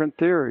 many different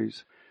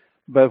theories.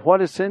 But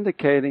what it's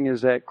indicating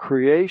is that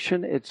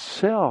creation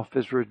itself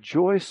is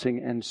rejoicing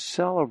and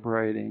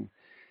celebrating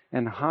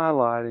and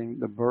highlighting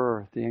the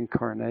birth, the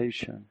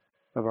incarnation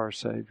of our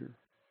Savior.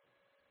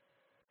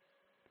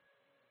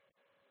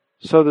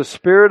 So the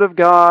Spirit of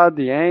God,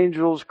 the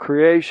angels,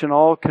 creation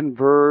all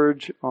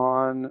converge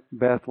on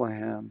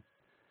Bethlehem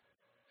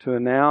to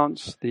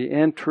announce the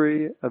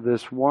entry of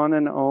this one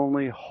and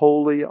only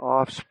holy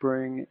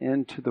offspring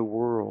into the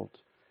world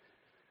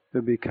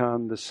to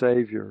become the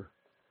Savior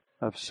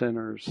of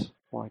sinners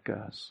like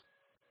us.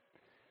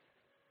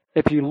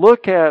 If you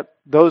look at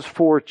those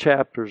 4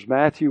 chapters,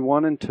 Matthew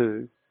 1 and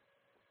 2,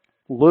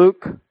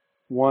 Luke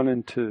 1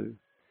 and 2,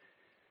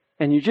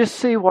 and you just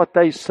see what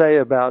they say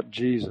about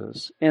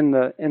Jesus in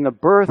the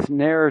birth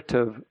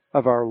narrative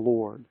of our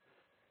Lord,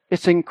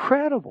 it's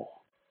incredible.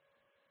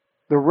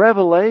 The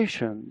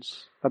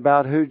revelations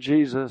about who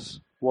Jesus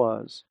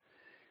was.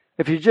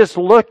 If you just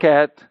look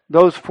at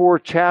those 4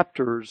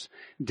 chapters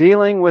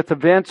dealing with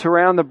events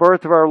around the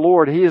birth of our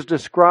Lord, He is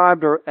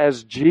described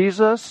as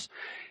Jesus,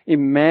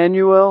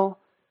 Emmanuel,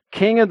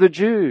 King of the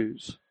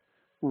Jews,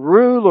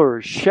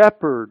 ruler,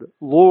 shepherd,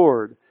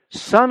 Lord,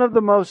 Son of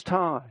the Most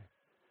High,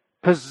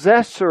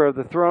 possessor of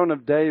the throne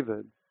of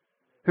David,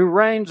 who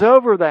reigns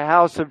over the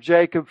house of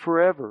Jacob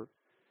forever.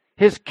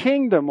 His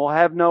kingdom will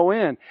have no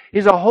end.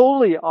 He's a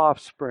holy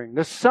offspring,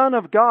 the Son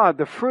of God,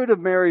 the fruit of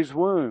Mary's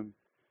womb.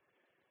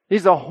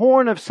 He's the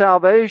horn of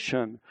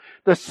salvation,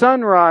 the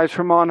sunrise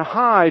from on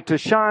high to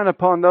shine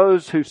upon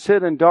those who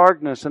sit in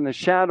darkness and the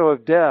shadow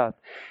of death.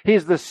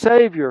 He's the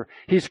Savior.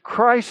 He's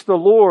Christ the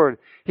Lord.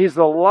 He's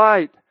the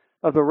light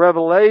of the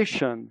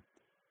revelation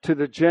to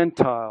the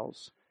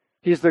Gentiles.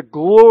 He's the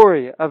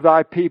glory of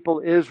thy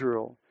people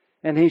Israel,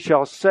 and He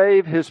shall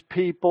save His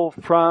people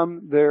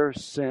from their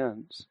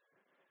sins.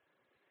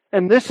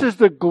 And this is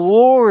the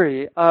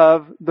glory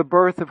of the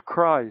birth of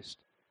Christ.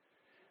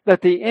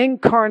 That the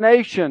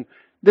incarnation,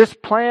 this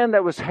plan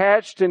that was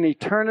hatched in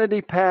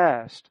eternity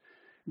past,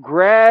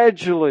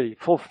 gradually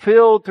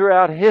fulfilled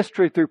throughout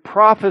history through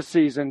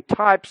prophecies and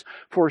types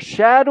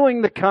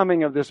foreshadowing the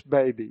coming of this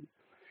baby.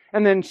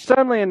 And then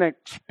suddenly an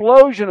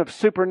explosion of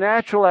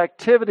supernatural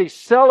activity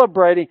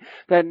celebrating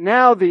that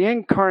now the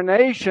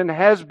incarnation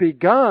has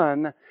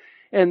begun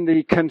in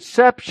the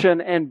conception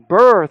and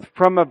birth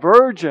from a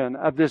virgin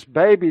of this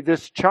baby,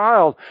 this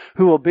child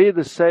who will be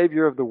the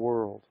Savior of the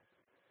world.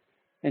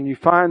 And you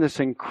find this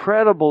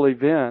incredible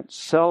event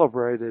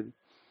celebrated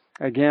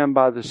again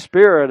by the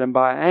Spirit and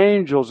by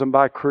angels and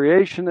by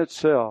creation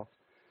itself.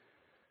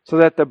 So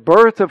that the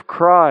birth of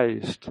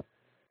Christ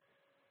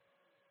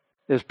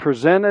is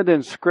presented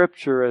in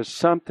Scripture as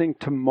something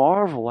to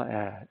marvel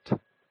at,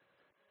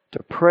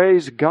 to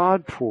praise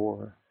God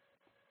for,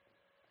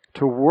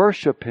 to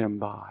worship Him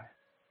by.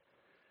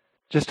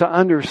 Just to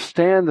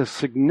understand the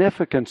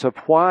significance of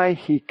why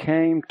He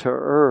came to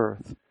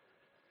earth.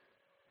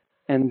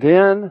 And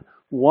then,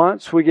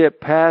 once we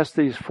get past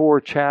these 4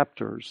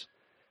 chapters,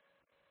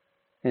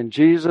 and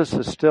Jesus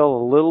is still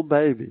a little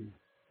baby,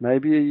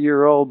 maybe a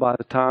year old by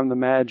the time the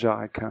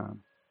Magi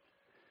come,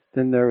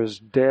 then there is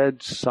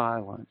dead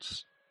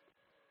silence,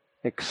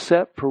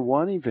 except for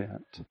one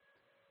event.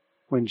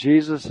 When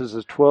Jesus, as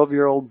a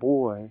 12-year-old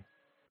boy,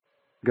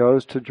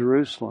 goes to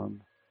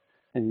Jerusalem,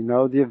 and you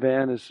know the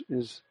event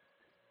is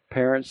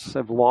parents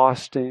have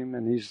lost Him,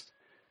 and He's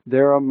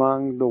there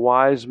among the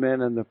wise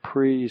men and the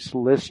priests,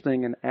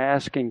 listening and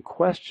asking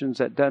questions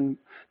that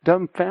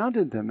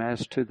dumbfounded them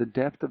as to the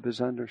depth of His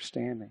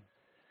understanding.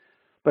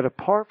 But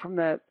apart from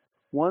that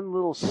one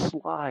little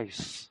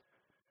slice,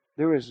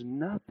 there is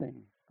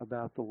nothing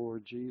about the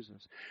Lord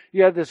Jesus.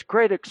 You have this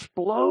great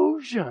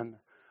explosion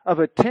of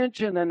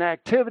attention and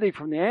activity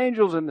from the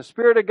angels and the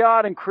Spirit of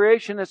God and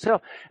creation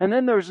itself. And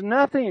then there's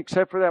nothing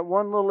except for that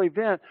one little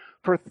event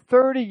for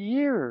 30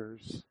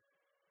 years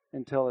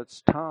until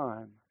it's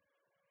time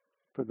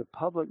for the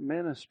public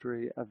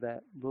ministry of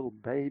that little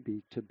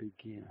baby to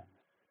begin.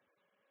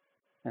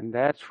 And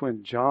that's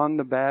when John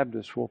the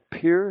Baptist will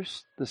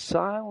pierce the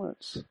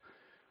silence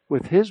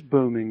with his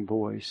booming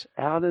voice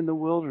out in the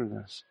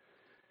wilderness,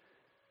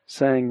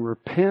 saying,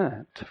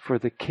 "Repent, for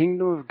the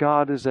kingdom of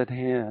God is at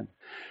hand.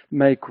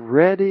 Make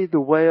ready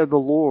the way of the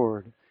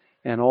Lord,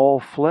 and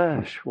all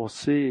flesh will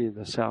see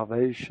the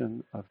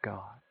salvation of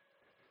God."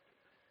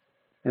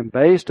 And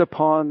based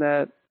upon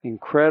that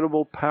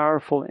incredible,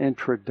 powerful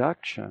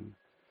introduction,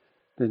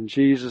 then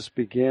Jesus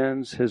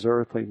begins His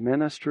earthly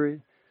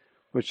ministry,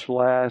 which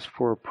lasts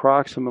for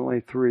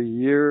approximately 3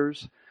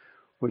 years,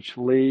 which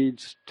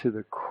leads to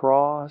the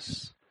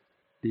cross,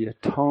 the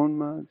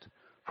atonement,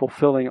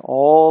 fulfilling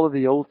all of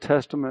the Old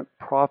Testament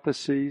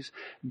prophecies,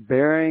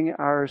 bearing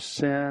our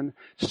sin,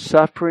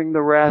 suffering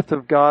the wrath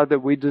of God that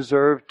we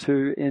deserve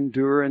to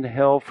endure in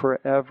hell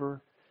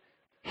forever.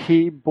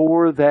 He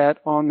bore that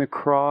on the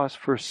cross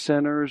for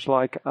sinners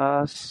like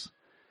us.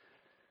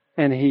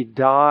 And He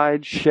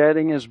died,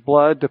 shedding His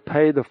blood to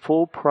pay the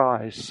full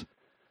price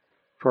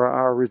for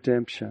our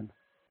redemption.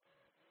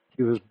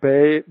 He was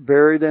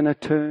buried in a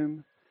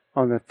tomb.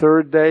 On the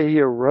 3rd day He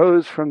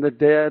arose from the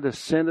dead,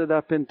 ascended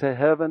up into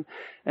heaven,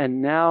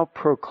 and now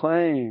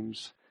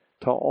proclaims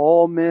to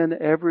all men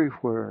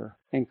everywhere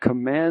and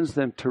commands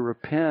them to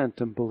repent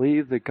and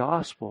believe the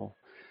gospel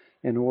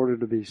in order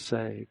to be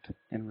saved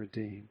and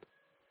redeemed.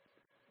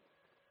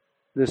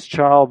 This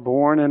child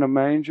born in a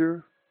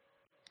manger,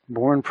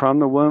 born from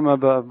the womb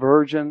of a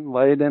virgin,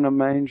 laid in a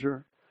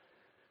manger,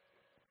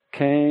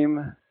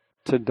 came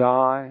to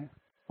die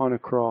on a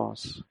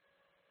cross.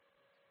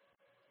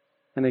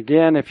 And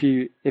again, if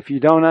you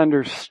don't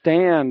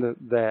understand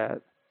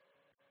that,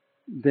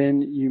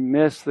 then you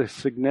miss the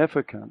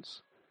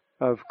significance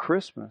of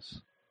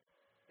Christmas.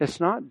 It's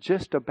not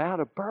just about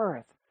a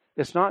birth.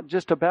 It's not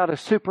just about a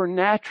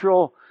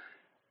supernatural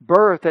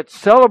birth that's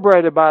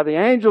celebrated by the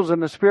angels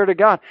and the Spirit of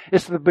God.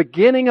 It's the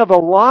beginning of a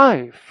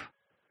life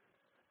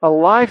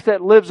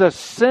that lives a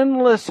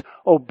sinless,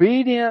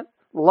 obedient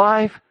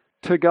life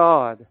to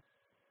God.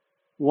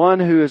 One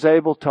who is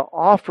able to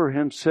offer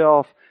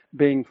Himself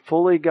being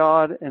fully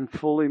God and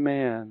fully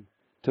man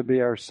to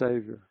be our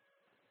Savior.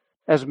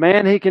 As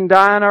man, He can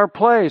die in our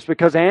place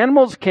because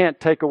animals can't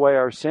take away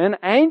our sin.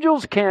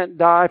 Angels can't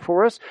die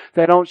for us.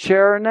 They don't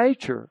share our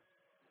nature.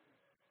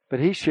 But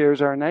He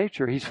shares our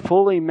nature. He's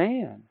fully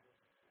man.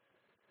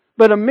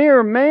 But a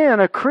mere man,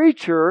 a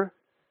creature,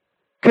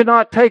 could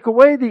not take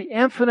away the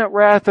infinite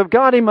wrath of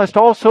God. He must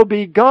also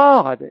be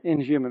God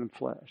in human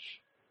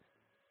flesh.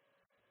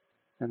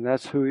 And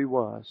that's who He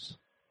was.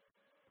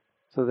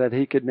 So that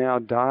He could now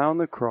die on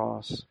the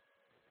cross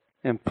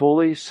and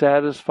fully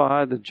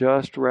satisfy the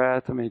just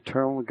wrath of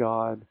eternal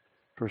God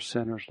for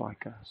sinners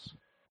like us.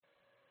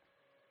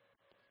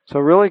 So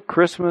really,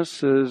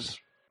 Christmas is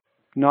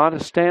not a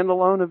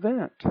standalone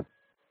event.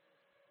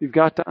 You've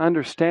got to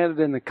understand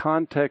it in the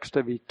context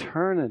of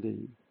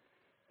eternity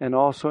and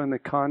also in the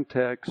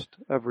context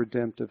of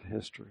redemptive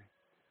history.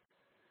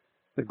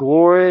 The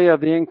glory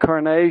of the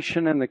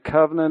incarnation and the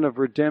covenant of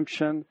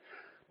redemption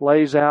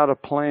lays out a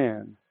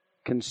plan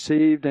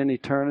conceived in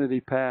eternity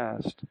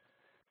past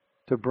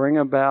to bring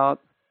about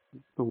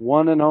the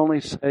one and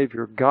only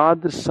Savior,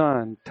 God the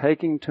Son,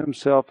 taking to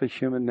Himself a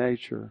human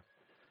nature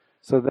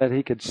so that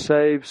He could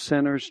save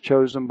sinners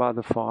chosen by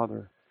the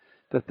Father,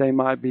 that they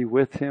might be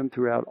with Him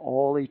throughout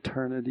all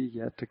eternity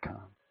yet to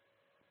come.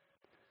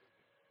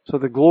 So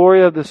the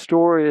glory of the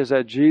story is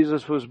that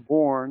Jesus was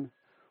born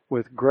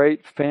with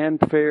great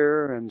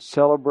fanfare and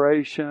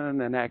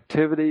celebration and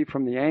activity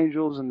from the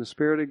angels and the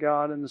Spirit of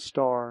God and the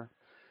star,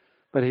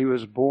 but He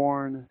was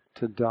born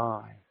to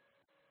die.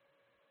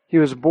 He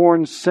was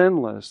born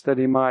sinless that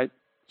He might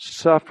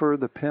suffer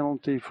the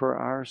penalty for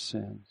our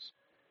sins.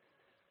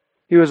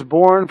 He was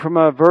born from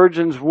a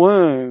virgin's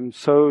womb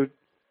so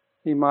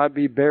He might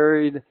be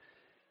buried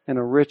in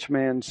a rich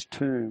man's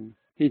tomb.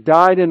 He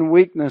died in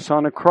weakness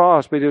on a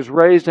cross, but He was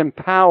raised in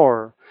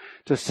power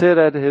to sit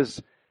at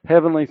His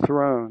heavenly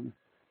throne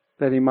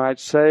that He might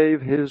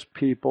save His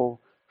people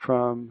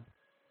from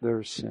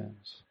their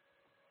sins.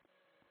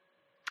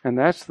 And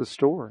that's the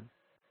story.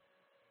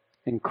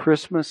 And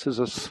Christmas is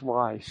a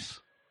slice,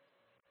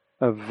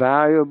 a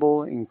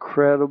valuable,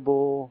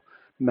 incredible,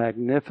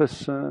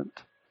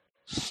 magnificent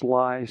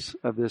slice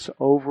of this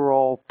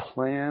overall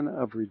plan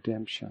of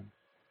redemption.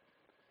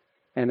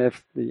 And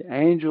if the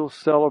angels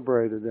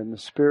celebrated and the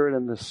Spirit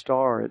and the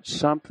star, it's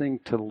something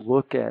to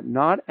look at,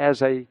 not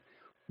as a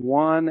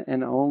one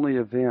and only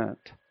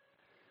event,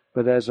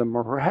 but as a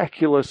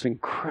miraculous,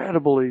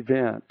 incredible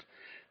event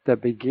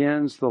that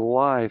begins the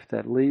life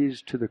that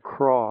leads to the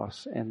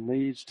cross and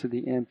leads to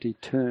the empty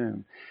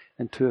tomb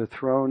and to a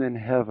throne in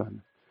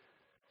heaven,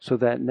 so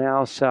that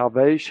now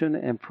salvation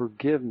and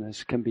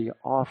forgiveness can be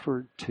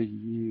offered to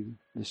you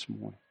this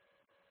morning.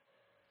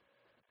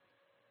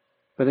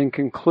 But in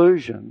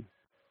conclusion,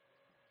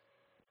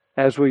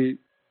 as we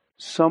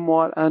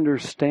somewhat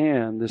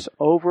understand this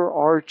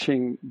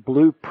overarching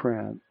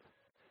blueprint,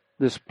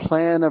 this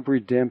plan of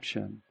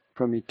redemption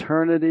from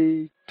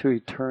eternity to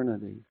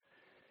eternity,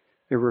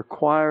 it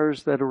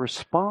requires that a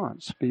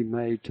response be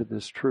made to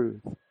this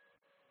truth.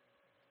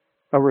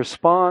 A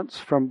response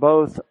from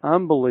both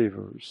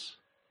unbelievers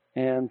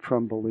and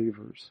from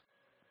believers.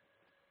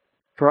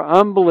 For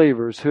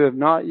unbelievers who have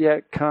not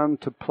yet come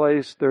to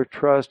place their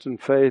trust and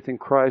faith in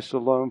Christ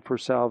alone for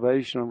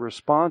salvation, a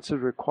response is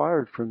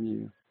required from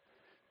you.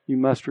 You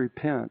must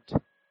repent.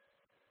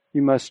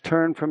 You must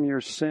turn from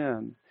your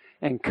sin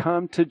and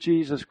come to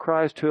Jesus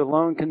Christ, who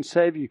alone can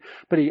save you.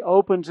 But He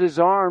opens His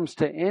arms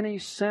to any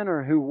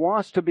sinner who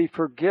wants to be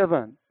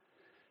forgiven,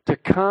 to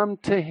come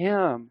to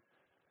Him,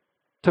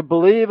 to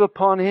believe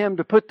upon Him,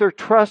 to put their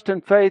trust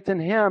and faith in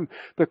Him,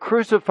 the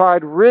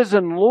crucified,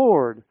 risen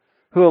Lord,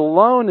 who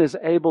alone is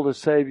able to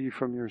save you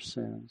from your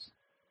sins.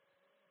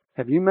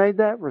 Have you made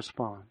that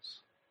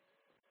response?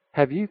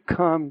 Have you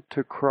come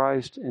to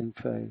Christ in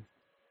faith?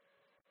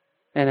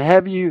 And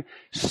have you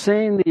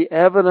seen the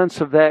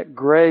evidence of that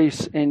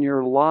grace in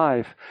your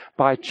life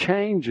by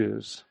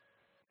changes?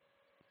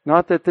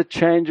 Not that the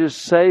changes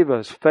save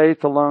us.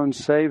 Faith alone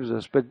saves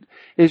us. But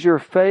is your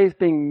faith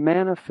being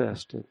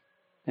manifested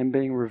and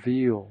being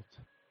revealed?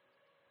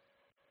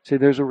 See,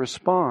 there's a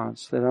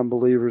response that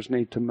unbelievers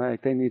need to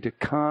make. They need to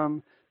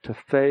come to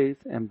faith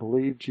and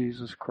believe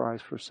Jesus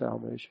Christ for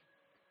salvation.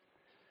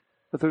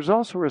 But there's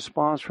also a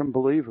response from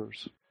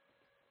believers.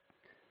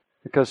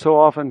 Because so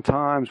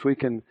oftentimes we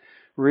can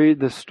read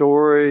the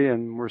story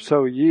and we're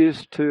so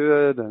used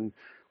to it, and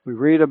we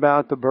read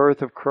about the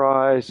birth of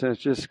Christ and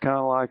it's just kind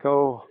of like,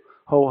 oh,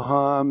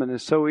 ho-hum, and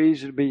it's so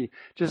easy to be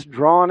just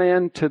drawn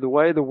into the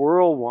way the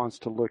world wants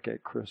to look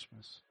at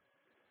Christmas.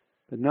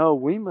 But no,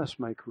 we must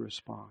make a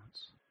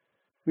response.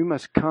 We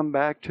must come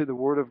back to the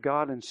Word of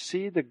God and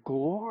see the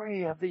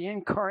glory of the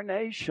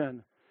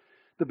incarnation.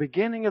 The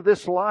beginning of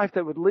this life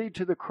that would lead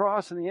to the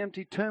cross and the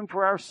empty tomb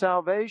for our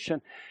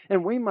salvation.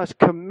 And we must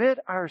commit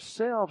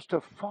ourselves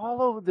to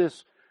follow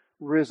this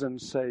risen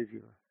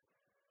Savior.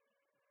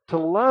 To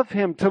love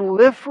Him, to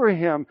live for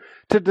Him,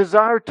 to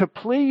desire to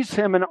please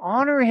Him and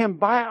honor Him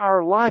by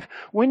our life.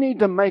 We need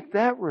to make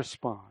that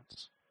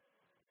response.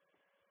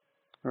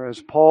 Or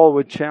as Paul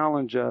would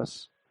challenge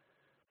us,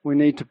 we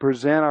need to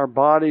present our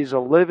bodies a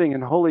living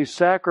and holy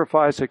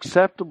sacrifice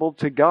acceptable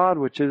to God,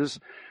 which is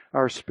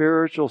our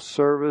spiritual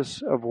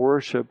service of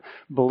worship.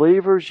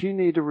 Believers, you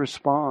need to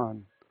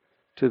respond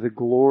to the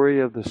glory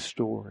of the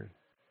story,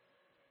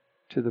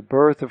 to the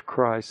birth of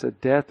Christ, the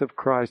death of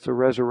Christ, the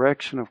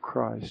resurrection of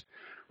Christ.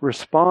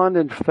 Respond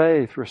in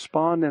faith,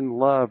 respond in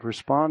love,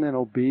 respond in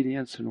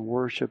obedience and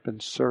worship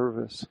and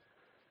service.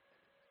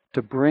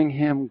 To bring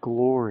Him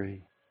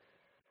glory,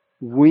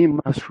 we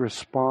must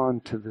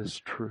respond to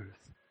this truth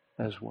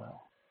as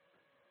well.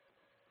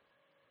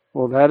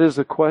 Well, that is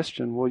the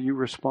question. Will you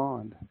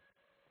respond?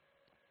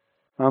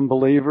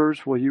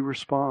 Unbelievers, will you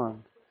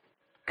respond?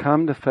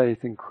 Come to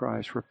faith in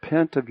Christ.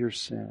 Repent of your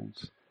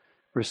sins.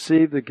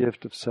 Receive the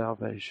gift of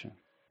salvation.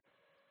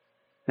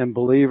 And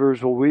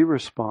believers, will we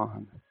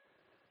respond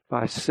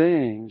by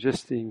seeing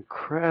just the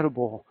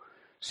incredible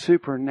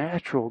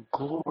supernatural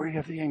glory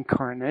of the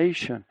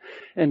incarnation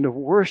and to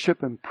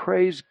worship and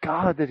praise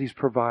God that He's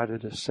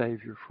provided a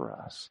Savior for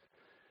us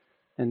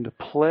and to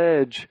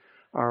pledge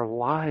our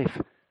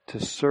life to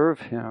serve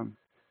Him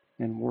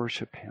and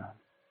worship Him.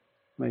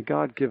 May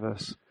God give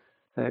us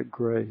that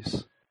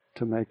grace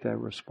to make that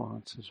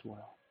response as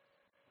well.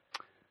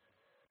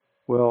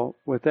 Well,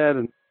 with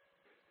that,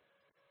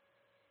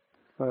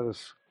 let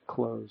us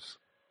close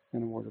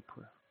in a word of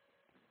prayer.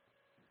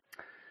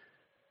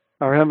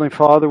 Our Heavenly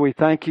Father, we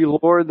thank You,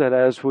 Lord, that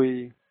as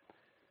we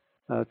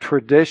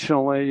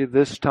traditionally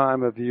this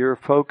time of year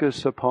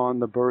focus upon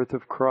the birth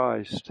of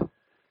Christ,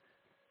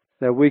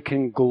 that we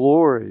can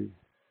glory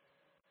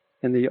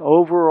in the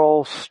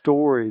overall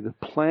story, the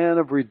plan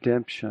of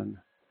redemption,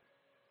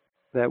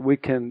 that we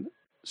can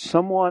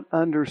somewhat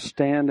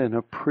understand and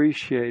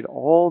appreciate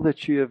all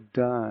that You have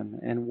done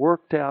and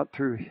worked out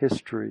through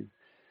history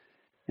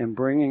in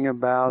bringing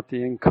about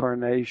the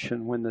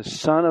incarnation when the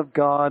Son of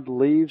God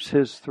leaves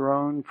His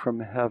throne from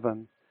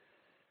heaven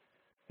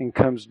and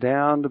comes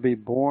down to be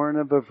born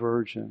of a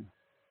virgin.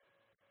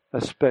 A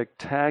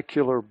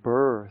spectacular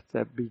birth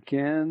that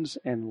begins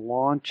and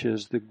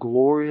launches the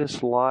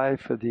glorious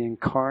life of the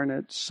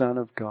incarnate Son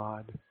of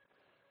God.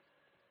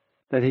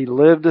 That He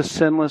lived a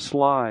sinless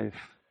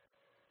life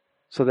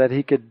so that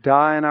He could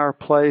die in our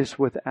place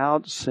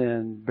without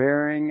sin,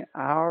 bearing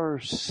our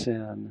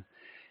sin,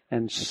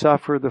 and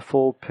suffer the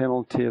full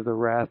penalty of the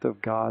wrath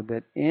of God,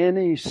 that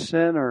any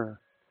sinner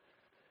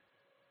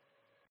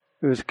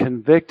who is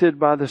convicted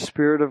by the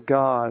Spirit of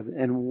God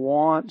and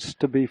wants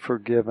to be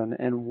forgiven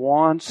and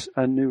wants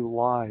a new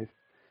life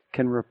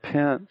can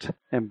repent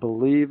and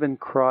believe in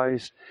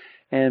Christ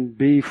and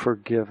be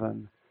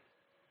forgiven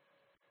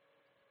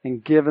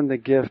and given the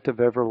gift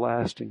of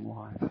everlasting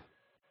life.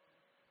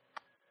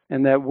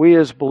 And that we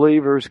as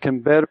believers can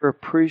better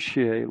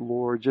appreciate,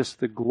 Lord, just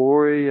the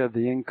glory of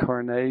the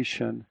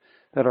incarnation,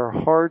 that our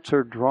hearts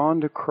are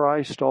drawn to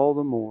Christ all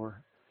the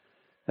more.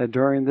 That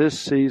during this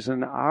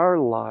season, our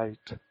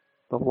light,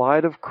 the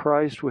light of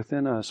Christ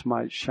within us,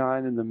 might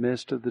shine in the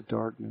midst of the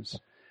darkness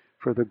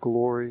for the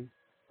glory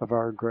of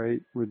our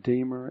great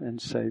Redeemer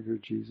and Savior,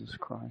 Jesus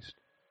Christ.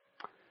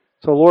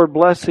 So, Lord,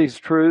 bless these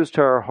truths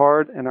to our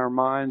heart and our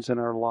minds and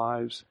our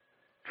lives.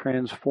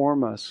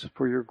 Transform us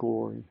for Your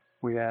glory.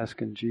 We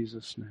ask in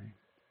Jesus' name.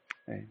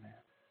 Amen.